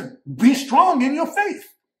that's to be strong in your faith.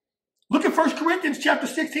 Look at 1 Corinthians chapter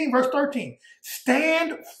 16, verse 13.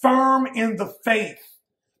 Stand firm in the faith.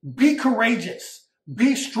 Be courageous.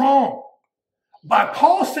 Be strong. By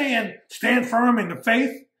Paul saying, stand firm in the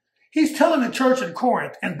faith, he's telling the church in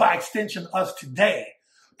Corinth, and by extension us today,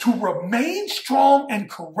 to remain strong and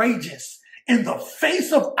courageous in the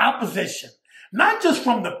face of opposition, not just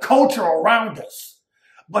from the culture around us,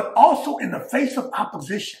 but also in the face of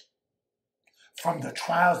opposition from the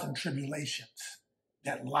trials and tribulations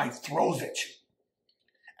that life throws at you.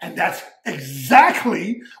 And that's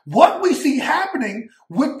exactly what we see happening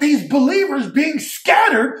with these believers being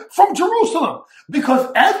scattered from Jerusalem.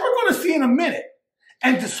 Because as we're going to see in a minute,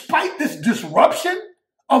 and despite this disruption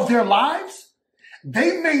of their lives,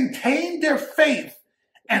 they maintained their faith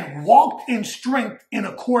and walked in strength in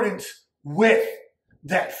accordance with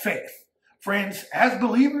that faith. Friends, as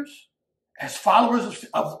believers, as followers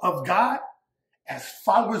of God, as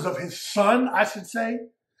followers of his son, I should say,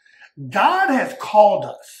 God has called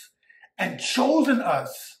us and chosen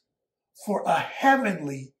us for a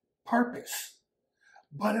heavenly purpose.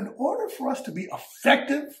 But in order for us to be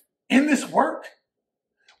effective in this work,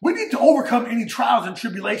 we need to overcome any trials and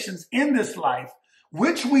tribulations in this life,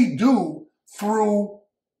 which we do through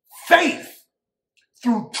faith,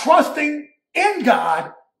 through trusting in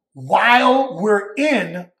God while we're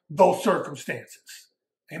in those circumstances.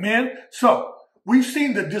 Amen? So, we've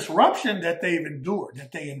seen the disruption that they endured.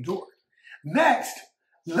 Next,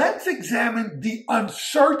 let's examine the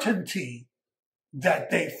uncertainty that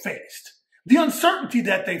they faced. The uncertainty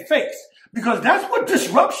that they faced. Because that's what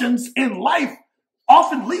disruptions in life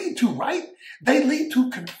often lead to, right? They lead to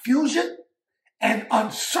confusion and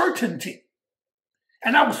uncertainty.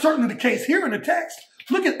 And that was certainly the case here in the text.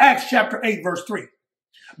 Look at Acts chapter 8, verse 3.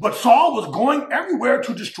 But Saul was going everywhere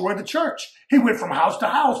to destroy the church. He went from house to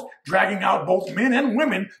house, dragging out both men and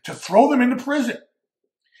women to throw them into prison.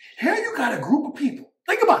 Here you got a group of people.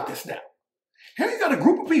 Think about this now. Here you got a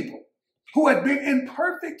group of people who had been in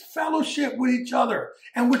perfect fellowship with each other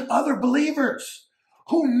and with other believers,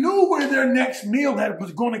 who knew where their next meal that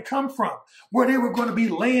was going to come from, where they were going to be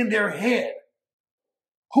laying their head,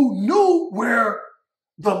 who knew where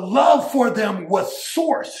the love for them was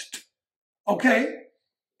sourced. Okay?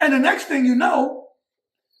 And the next thing you know,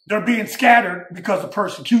 they're being scattered because of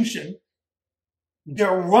persecution.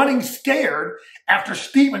 They're running scared after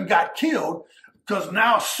Stephen got killed, because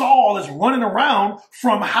now Saul is running around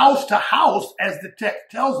from house to house, as the text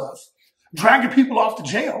tells us, dragging people off to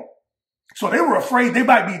jail. So they were afraid they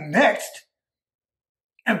might be next.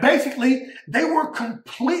 And basically, they were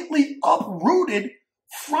completely uprooted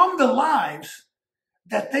from the lives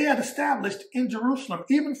that they had established in Jerusalem,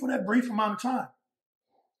 even for that brief amount of time.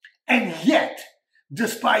 And yet,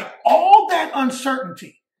 despite all that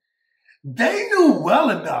uncertainty, they knew well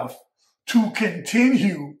enough to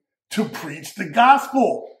continue to preach the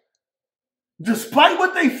gospel. Despite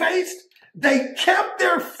what they faced, they kept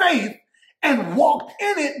their faith and walked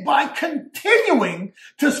in it by continuing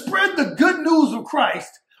to spread the good news of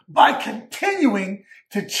Christ, by continuing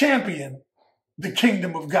to champion the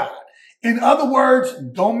kingdom of God. In other words,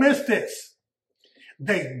 don't miss this.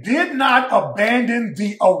 They did not abandon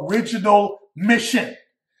the original mission,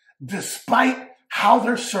 despite how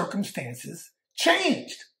their circumstances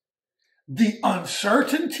changed. The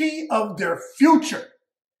uncertainty of their future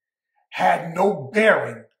had no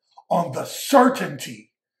bearing on the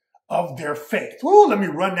certainty of their faith. Ooh, let me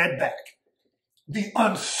run that back. The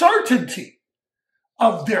uncertainty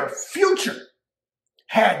of their future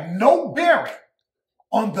had no bearing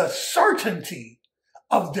on the certainty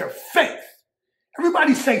of their faith.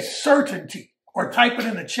 Everybody say certainty, or type it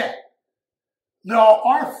in the chat. Now,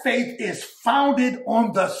 our faith is founded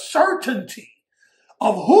on the certainty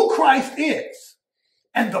of who Christ is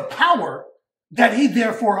and the power that he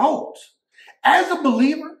therefore holds. As a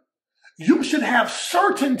believer, you should have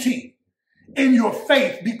certainty in your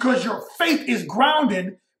faith, because your faith is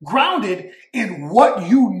grounded in what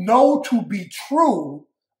you know to be true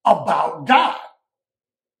about God.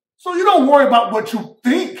 So you don't worry about what you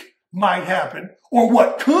think might happen or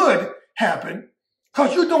what could happen,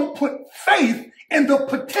 because you don't put faith in the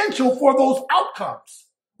potential for those outcomes,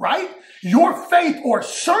 right? Your faith or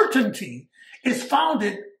certainty is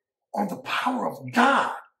founded on the power of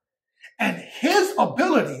God and his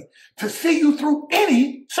ability to see you through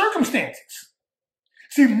any circumstances.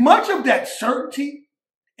 See, much of that certainty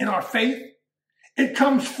in our faith, it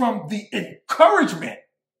comes from the encouragement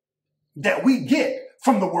that we get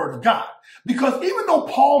from the word of God. Because even though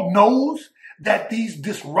Paul knows that these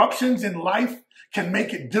disruptions in life can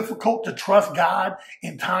make it difficult to trust God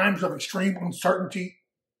in times of extreme uncertainty,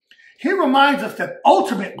 he reminds us that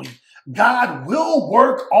ultimately God will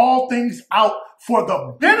work all things out for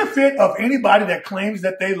the benefit of anybody that claims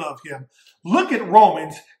that they love him. Look at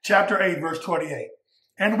Romans chapter 8, verse 28.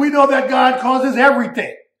 And we know that God causes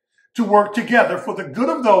everything to work together for the good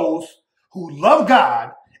of those who love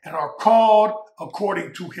God and are called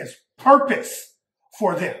according to his purpose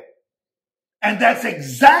for them. And that's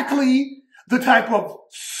exactly the type of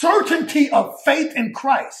certainty of faith in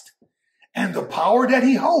Christ and the power that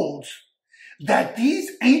he holds that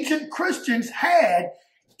these ancient Christians had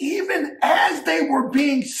even as they were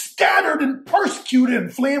being scattered and persecuted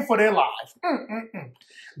and fleeing for their lives.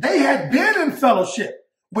 They had been in fellowship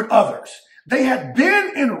with others. They had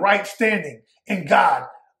been in right standing in God,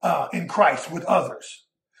 in Christ with others.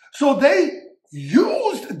 So they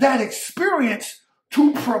used that experience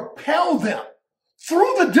to propel them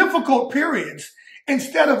through the difficult periods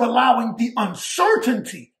instead of allowing the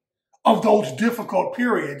uncertainty of those difficult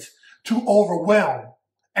periods to overwhelm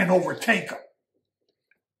and overtake them.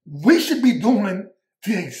 We should be doing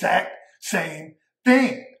the exact same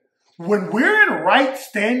thing. When we're in right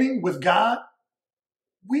standing with God,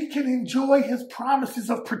 we can enjoy his promises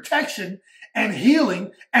of protection and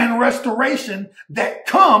healing and restoration that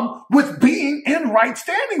come with being in right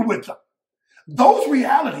standing with him. Those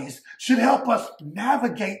realities should help us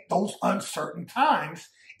navigate those uncertain times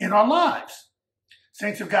in our lives.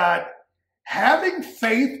 Saints of God, having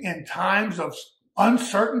faith in times of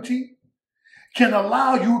uncertainty can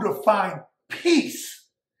allow you to find peace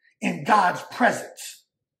in God's presence.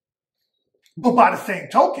 But by the same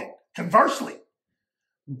token, conversely,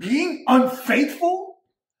 being unfaithful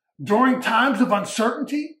during times of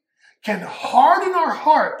uncertainty can harden our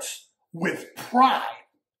hearts with pride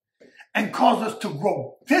and cause us to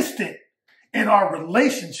grow distant in our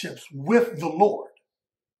relationships with the Lord.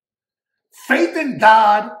 Faith in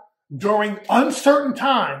God during uncertain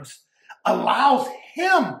times allows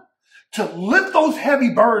him to lift those heavy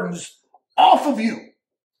burdens off of you.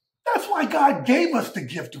 That's why God gave us the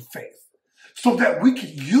gift of faith, so that we can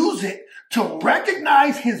use it to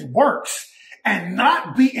recognize his works and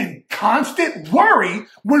not be in constant worry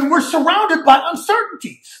when we're surrounded by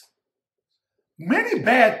uncertainties. Many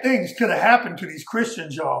bad things could have happened to these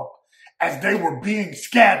Christians, y'all, as they were being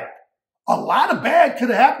scattered. A lot of bad could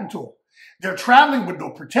have happened to them. They're traveling with no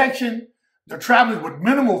protection. They're traveling with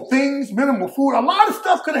minimal things, minimal food. A lot of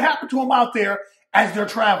stuff could have happened to them out there as they're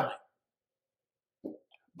traveling.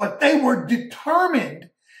 But they were determined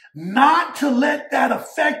not to let that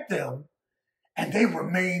affect them, and they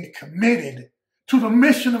remained committed to the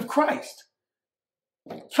mission of Christ.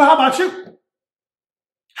 So how about you?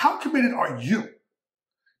 How committed are you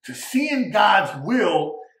to seeing God's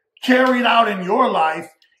will carried out in your life,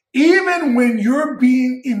 even when you're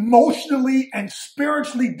being emotionally and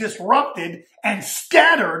spiritually disrupted and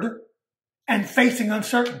scattered and facing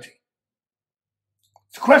uncertainty?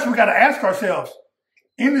 It's a question we got to ask ourselves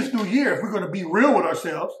in this new year if we're going to be real with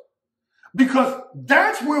ourselves, because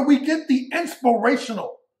that's where we get the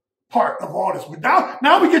inspirational part of all this.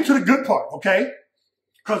 Now we get to the good part, okay?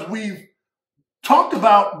 Because we've talked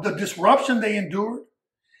about the disruption they endured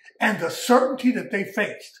and the certainty that they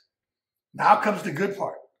faced. Now comes the good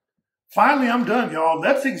part. Finally, I'm done, y'all.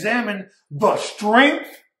 Let's examine the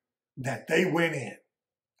strength that they went in.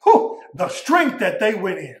 The strength that they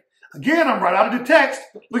went in. Again, I'm right out of the text.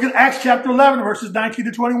 Look at Acts chapter 11, verses 19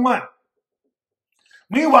 to 21.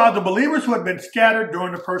 Meanwhile, the believers who had been scattered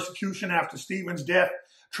during the persecution after Stephen's death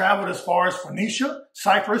traveled as far as Phoenicia,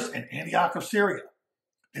 Cyprus, and Antioch of Syria.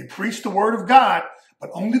 They preached the word of God, but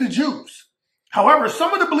only the Jews. However,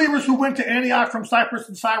 some of the believers who went to Antioch from Cyprus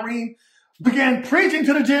and Cyrene began preaching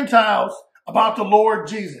to the Gentiles about the Lord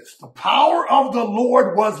Jesus. The power of the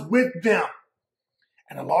Lord was with them.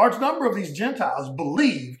 And a large number of these Gentiles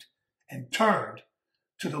believed and turned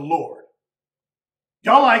to the Lord.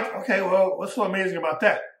 Y'all like, okay, well, what's so amazing about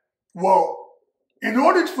that? Well, in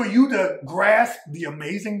order for you to grasp the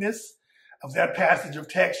amazingness of that passage of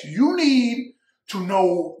text, you need to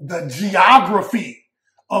know the geography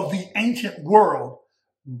of the ancient world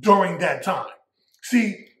during that time.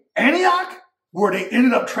 See, Antioch, where they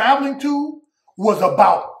ended up traveling to, was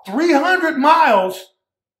about 300 miles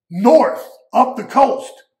north up the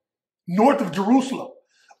coast, north of Jerusalem.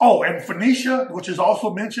 Oh, and Phoenicia, which is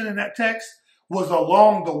also mentioned in that text, was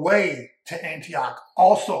along the way to Antioch,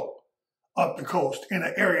 also up the coast in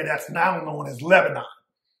an area that's now known as Lebanon.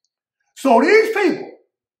 So these people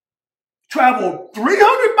traveled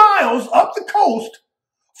 300 miles up the coast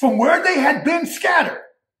from where they had been scattered.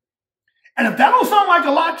 And if that don't sound like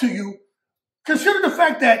a lot to you, consider the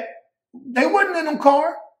fact that they wasn't in no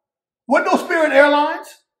car, wasn't no Spirit Airlines,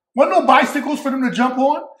 Wasn't no bicycles for them to jump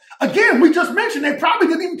on. Again, we just mentioned they probably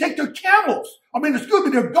didn't even take their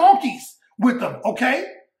their donkeys with them, okay?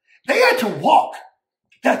 They had to walk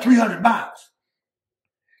that 300 miles.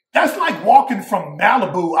 That's like walking from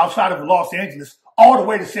Malibu outside of Los Angeles all the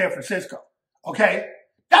way to San Francisco, okay?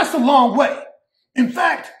 That's a long way. In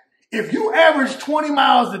fact, if you average 20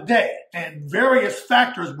 miles a day, and various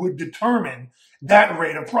factors would determine that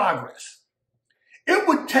rate of progress, it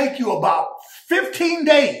would take you about 15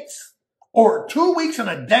 days or 2 weeks and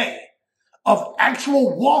a day of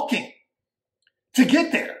actual walking to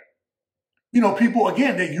get there. You know, people,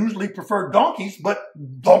 again, they usually prefer donkeys, but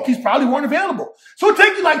donkeys probably weren't available. So it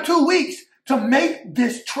takes you like 2 weeks to make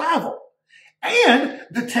this travel. And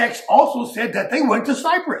the text also said that they went to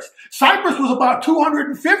Cyprus. Cyprus was about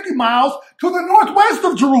 250 miles to the northwest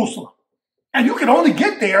of Jerusalem. And you could only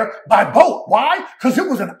get there by boat. Why? Because it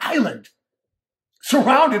was an island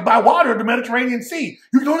surrounded by water, the Mediterranean Sea.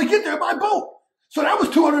 You could only get there by boat. So that was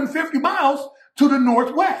 250 miles to the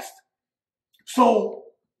northwest. So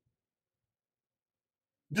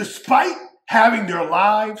despite having their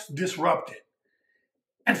lives disrupted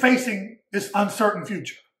and facing this uncertain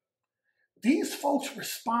future, these folks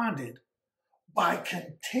responded by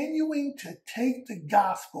continuing to take the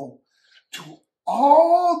gospel to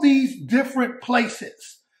all these different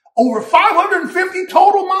places. Over 550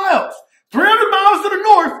 total miles, 300 miles to the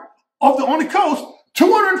north on the coast,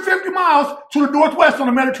 250 miles to the northwest on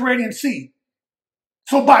the Mediterranean Sea.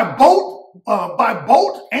 So by boat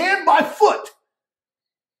and by foot,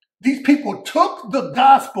 these people took the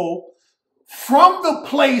gospel from the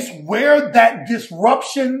place where that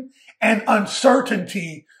disruption and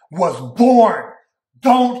uncertainty was born.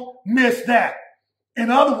 Don't miss that. In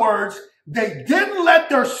other words, they didn't let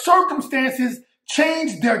their circumstances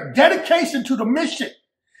change their dedication to the mission.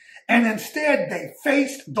 And instead, they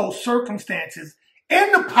faced those circumstances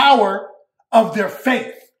in the power of their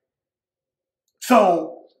faith.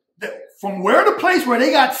 So from the place where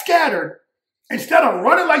they got scattered, instead of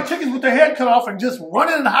running like chickens with their head cut off and just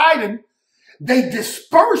running and hiding, they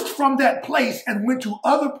dispersed from that place and went to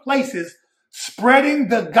other places, spreading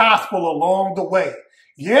the gospel along the way.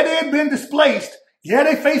 Yeah, they had been displaced. Yeah,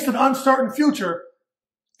 they faced an uncertain future.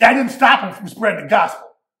 That didn't stop them from spreading the gospel.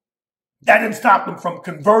 That didn't stop them from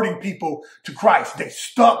converting people to Christ. They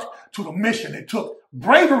stuck to the mission. It took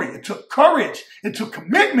bravery. It took courage. It took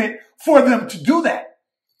commitment for them to do that.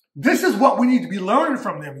 This is what we need to be learning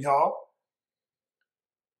from them, y'all.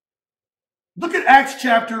 Look at Acts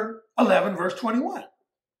chapter 11, verse 21.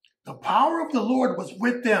 The power of the Lord was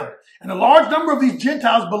with them, and a large number of these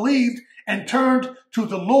Gentiles believed and turned to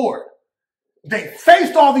the Lord. They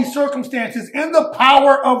faced all these circumstances in the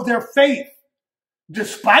power of their faith.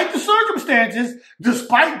 Despite the circumstances,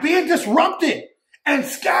 despite being disrupted and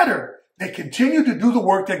scattered, they continued to do the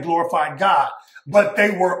work that glorified God. But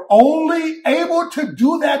they were only able to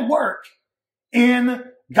do that work in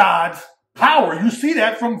God's power. You see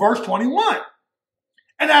that from verse 21.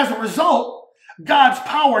 And as a result, God's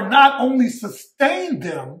power not only sustained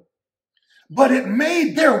them, but it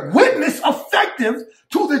made their witness effective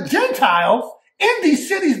to the Gentiles in these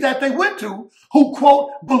cities that they went to, who,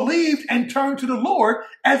 quote, believed and turned to the Lord,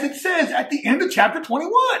 as it says at the end of chapter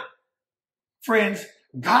 21. Friends,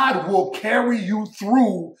 God will carry you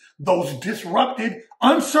through those disrupted,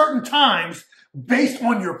 uncertain times based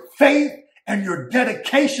on your faith and your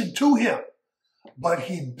dedication to Him. But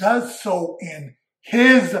He does so in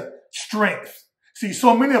His strength. See,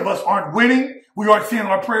 so many of us aren't winning. We aren't seeing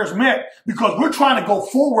our prayers met because we're trying to go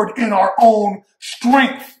forward in our own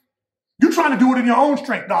strength. You're trying to do it in your own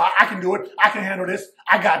strength. No, I can do it. I can handle this.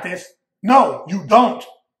 I got this. No, you don't.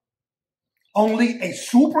 Only a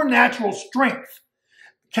supernatural strength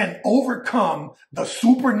can overcome the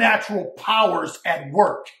supernatural powers at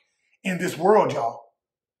work in this world, y'all.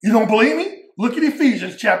 You don't believe me? Look at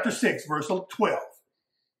Ephesians chapter 6, verse 12.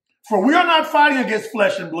 For we are not fighting against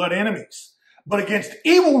flesh and blood enemies, but against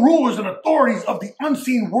evil rulers and authorities of the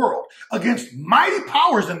unseen world, against mighty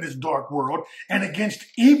powers in this dark world, and against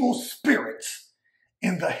evil spirits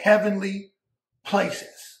in the heavenly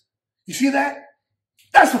places. You see that?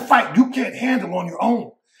 That's a fight you can't handle on your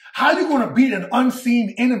own. How are you going to beat an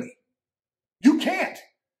unseen enemy? You can't.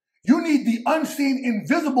 You need the unseen,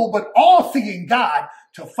 invisible, but all-seeing God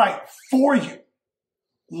to fight for you.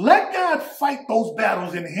 Let God fight those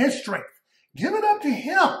battles in His strength. Give it up to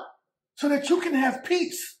Him so that you can have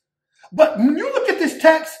peace. But when you look at this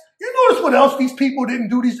text, you notice what else these people didn't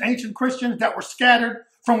do, these ancient Christians that were scattered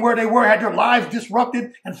from where they were, had their lives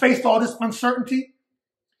disrupted and faced all this uncertainty.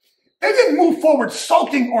 They didn't move forward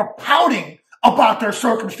sulking or pouting about their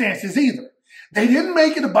circumstances either. They didn't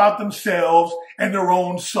make it about themselves and their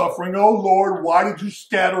own suffering. Oh Lord, why did you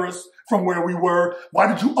scatter us from where we were? Why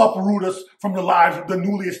did you uproot us from the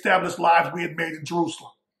newly established lives we had made in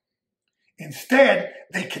Jerusalem? Instead,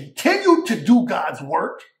 they continued to do God's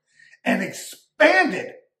work and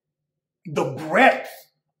expanded the breadth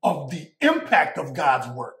of the impact of God's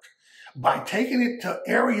work by taking it to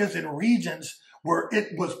areas and regions where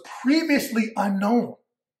it was previously unknown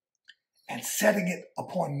and setting it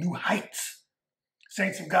upon new heights.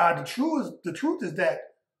 Saints of God, the truth is that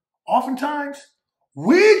oftentimes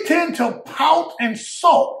we tend to pout and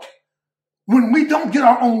sulk when we don't get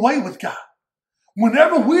our own way with God.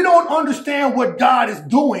 Whenever we don't understand what God is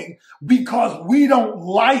doing because we don't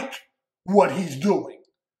like what he's doing,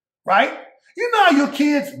 right? You know how your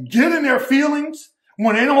kids get in their feelings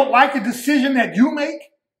when they don't like a decision that you make?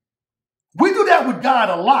 We do that with God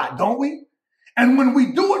a lot, don't we? And when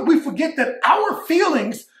we do it, we forget that our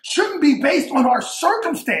feelings shouldn't be based on our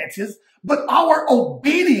circumstances, but our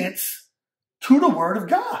obedience to the word of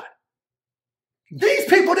God. These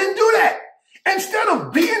people didn't do that. Instead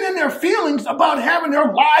of being in their feelings about having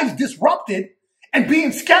their lives disrupted and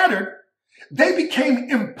being scattered, they became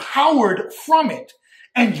empowered from it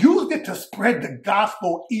and used it to spread the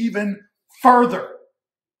gospel even further.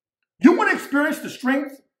 You want to experience the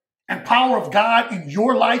strength and power of God in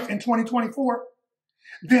your life in 2024?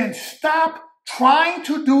 Then stop trying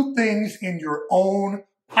to do things in your own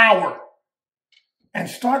power and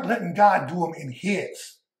start letting God do them in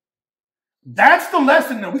his. That's the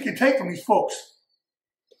lesson that we can take from these folks.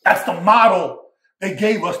 That's the model they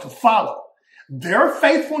gave us to follow. Their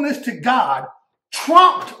faithfulness to God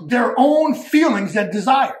trumped their own feelings and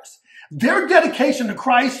desires. Their dedication to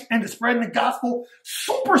Christ and to spreading the gospel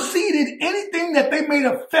superseded anything that they may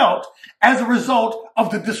have felt as a result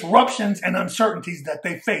of the disruptions and uncertainties that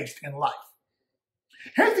they faced in life.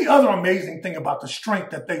 Here's the other amazing thing about the strength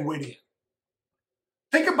that they went in.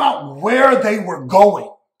 Think about where they were going,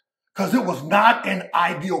 because it was not an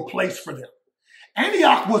ideal place for them.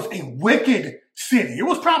 Antioch was a wicked city. It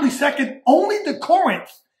was probably second only to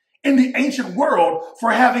Corinth in the ancient world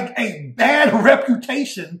for having a bad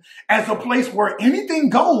reputation as a place where anything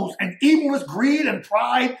goes and evilness, greed, and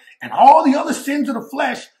pride and all the other sins of the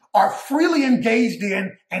flesh are freely engaged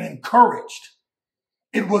in and encouraged.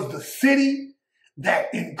 It was the city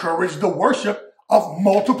that encouraged the worship of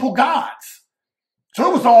multiple gods. So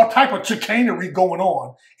it was all type of chicanery going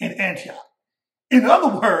on in Antioch. In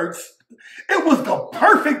other words, it was the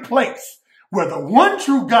perfect place where the one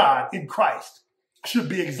true God in Christ should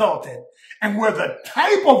be exalted and where the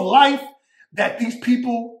type of life that these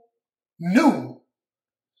people knew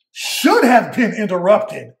should have been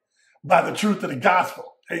interrupted by the truth of the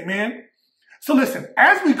gospel. Amen. So listen,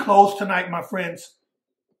 as we close tonight, my friends,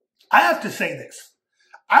 I have to say this.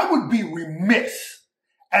 I would be remiss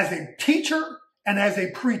as a teacher and as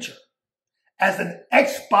a preacher, as an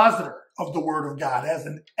expositor of the word of God, as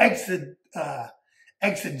an exegete,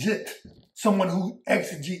 someone who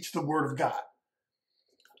exegetes the word of God.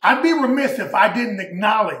 I'd be remiss if I didn't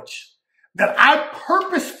acknowledge that I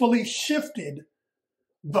purposefully shifted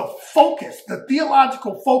the focus, the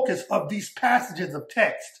theological focus of these passages of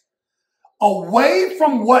text away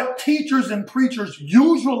from what teachers and preachers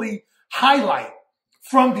usually highlight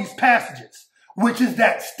from these passages, which is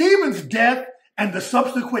that Stephen's death and the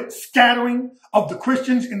subsequent scattering of the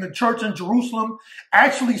Christians in the church in Jerusalem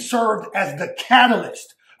actually served as the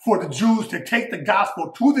catalyst for the Jews to take the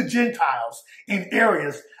gospel to the Gentiles in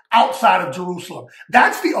areas outside of Jerusalem.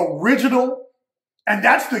 That's the original and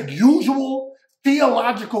that's the usual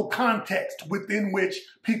theological context within which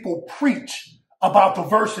people preach about the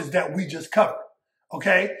verses that we just covered.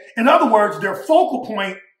 Okay? In other words, their focal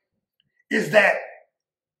point is that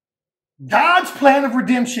God's plan of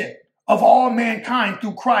redemption of all mankind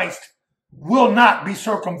through Christ will not be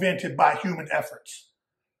circumvented by human efforts.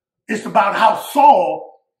 It's about how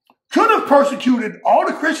Saul could have persecuted all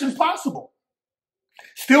the Christians possible.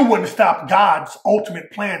 Still wouldn't stop God's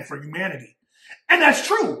ultimate plan for humanity. And that's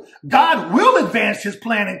true. God will advance his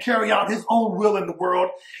plan and carry out his own will in the world,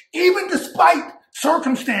 even despite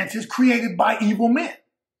circumstances created by evil men.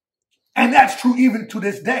 And that's true even to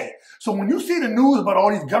this day. So when you see the news about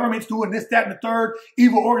all these governments doing this, that, and the third,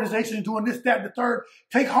 evil organizations doing this, that, and the third,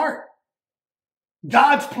 take heart.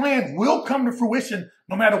 God's plan will come to fruition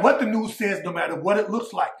no matter what the news says, no matter what it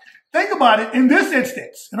looks like. Think about it in this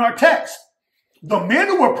instance, in our text. The men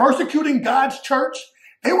who were persecuting God's church,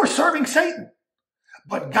 they were serving Satan.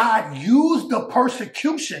 But God used the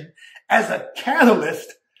persecution as a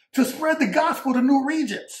catalyst to spread the gospel to new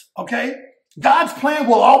regions, okay? God's plan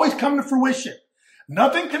will always come to fruition.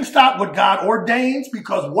 Nothing can stop what God ordains,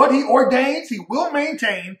 because what he ordains, he will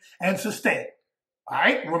maintain and sustain. All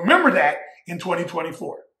right? Remember that in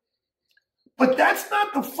 2024. But that's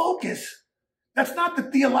not the focus. That's not the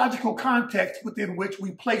theological context within which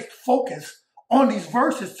we placed focus on these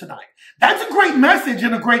verses tonight. That's a great message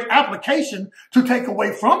and a great application to take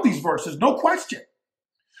away from these verses, no question.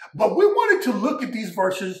 But we wanted to look at these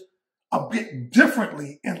verses a bit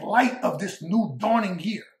differently in light of this new dawning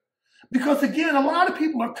year. Because again, a lot of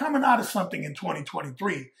people are coming out of something in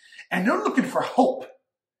 2023 and they're looking for hope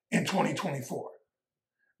in 2024.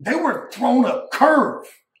 They were thrown a curve.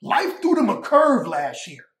 Life threw them a curve last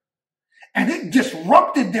year and it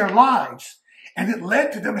disrupted their lives and it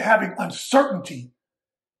led to them having uncertainty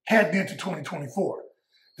heading into 2024.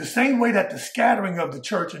 The same way that the scattering of the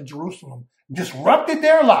church in Jerusalem disrupted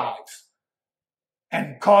their lives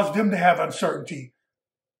and caused them to have uncertainty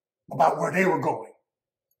about where they were going.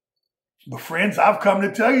 But friends, I've come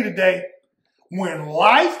to tell you today, when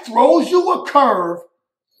life throws you a curve,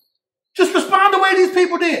 just respond the way these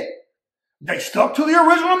people did. They stuck to the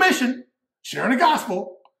original mission, sharing the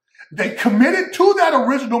gospel. They committed to that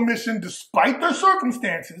original mission despite their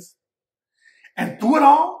circumstances. And through it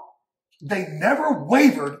all, they never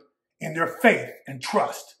wavered in their faith and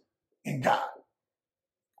trust in God.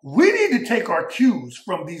 We need to take our cues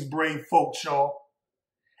from these brave folks, y'all,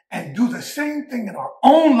 and do the same thing in our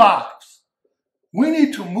own lives. We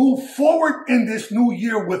need to move forward in this new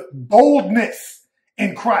year with boldness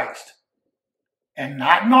in Christ and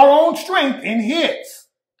not in our own strength, in his,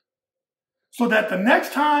 so that the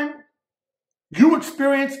next time you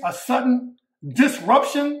experience a sudden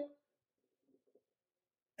disruption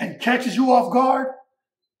and catches you off guard,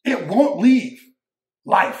 it won't leave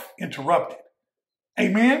life interrupted.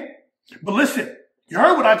 Amen? But listen, you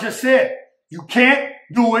heard what I just said. You can't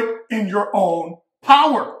do it in your own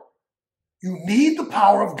power. You need the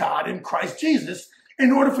power of God in Christ Jesus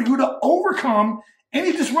in order for you to overcome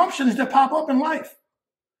any disruptions that pop up in life.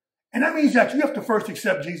 And that means that you have to first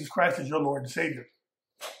accept Jesus Christ as your Lord and Savior.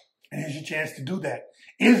 And here's your chance to do that.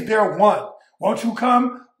 Is there one? Won't you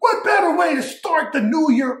come? What better way to start the new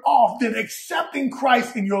year off than accepting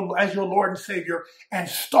Christ as your Lord and Savior and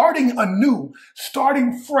starting anew,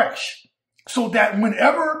 starting fresh, so that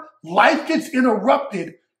whenever life gets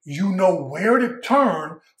interrupted, you know where to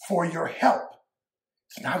turn for your help.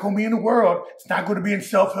 It's not going to be in the world. It's not going to be in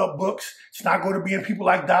self-help books. It's not going to be in people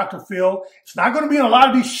like Dr. Phil. It's not going to be in a lot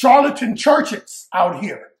of these charlatan churches out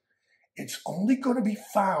here. It's only going to be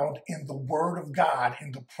found in the Word of God,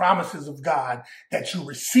 in the promises of God that you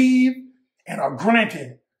receive and are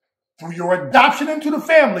granted through your adoption into the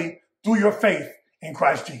family through your faith in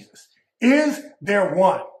Christ Jesus. Is there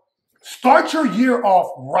one? Start your year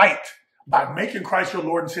off right by making Christ your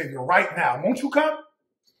Lord and Savior right now. Won't you come?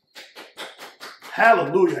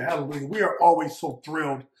 Hallelujah, hallelujah. We are always so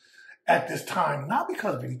thrilled at this time, not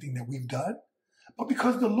because of anything that we've done, but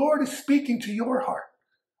because the Lord is speaking to your heart.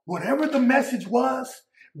 Whatever the message was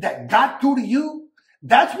that got through to you,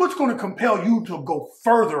 that's what's going to compel you to go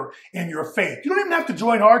further in your faith. You don't even have to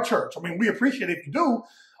join our church. I mean, we appreciate it if you do,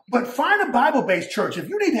 but find a Bible-based church. If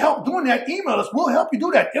you need help doing that, email us. We'll help you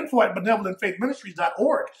do that.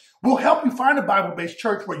 info@benevolentfaithministries.org. We'll help you find a Bible-based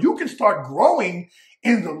church where you can start growing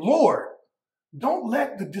in the Lord. Don't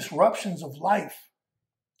let the disruptions of life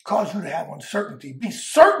cause you to have uncertainty. Be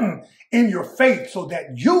certain in your faith so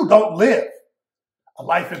that you don't live a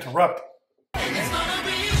life interrupted. It's gonna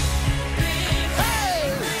be Hey,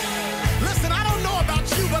 listen, I don't know about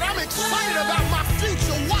you, but I'm excited about my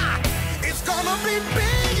future. Why? It's gonna be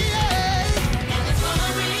big, yeah. It's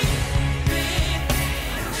gonna be big.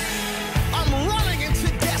 I'm running into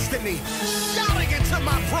destiny, shouting into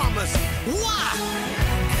my promise. Why?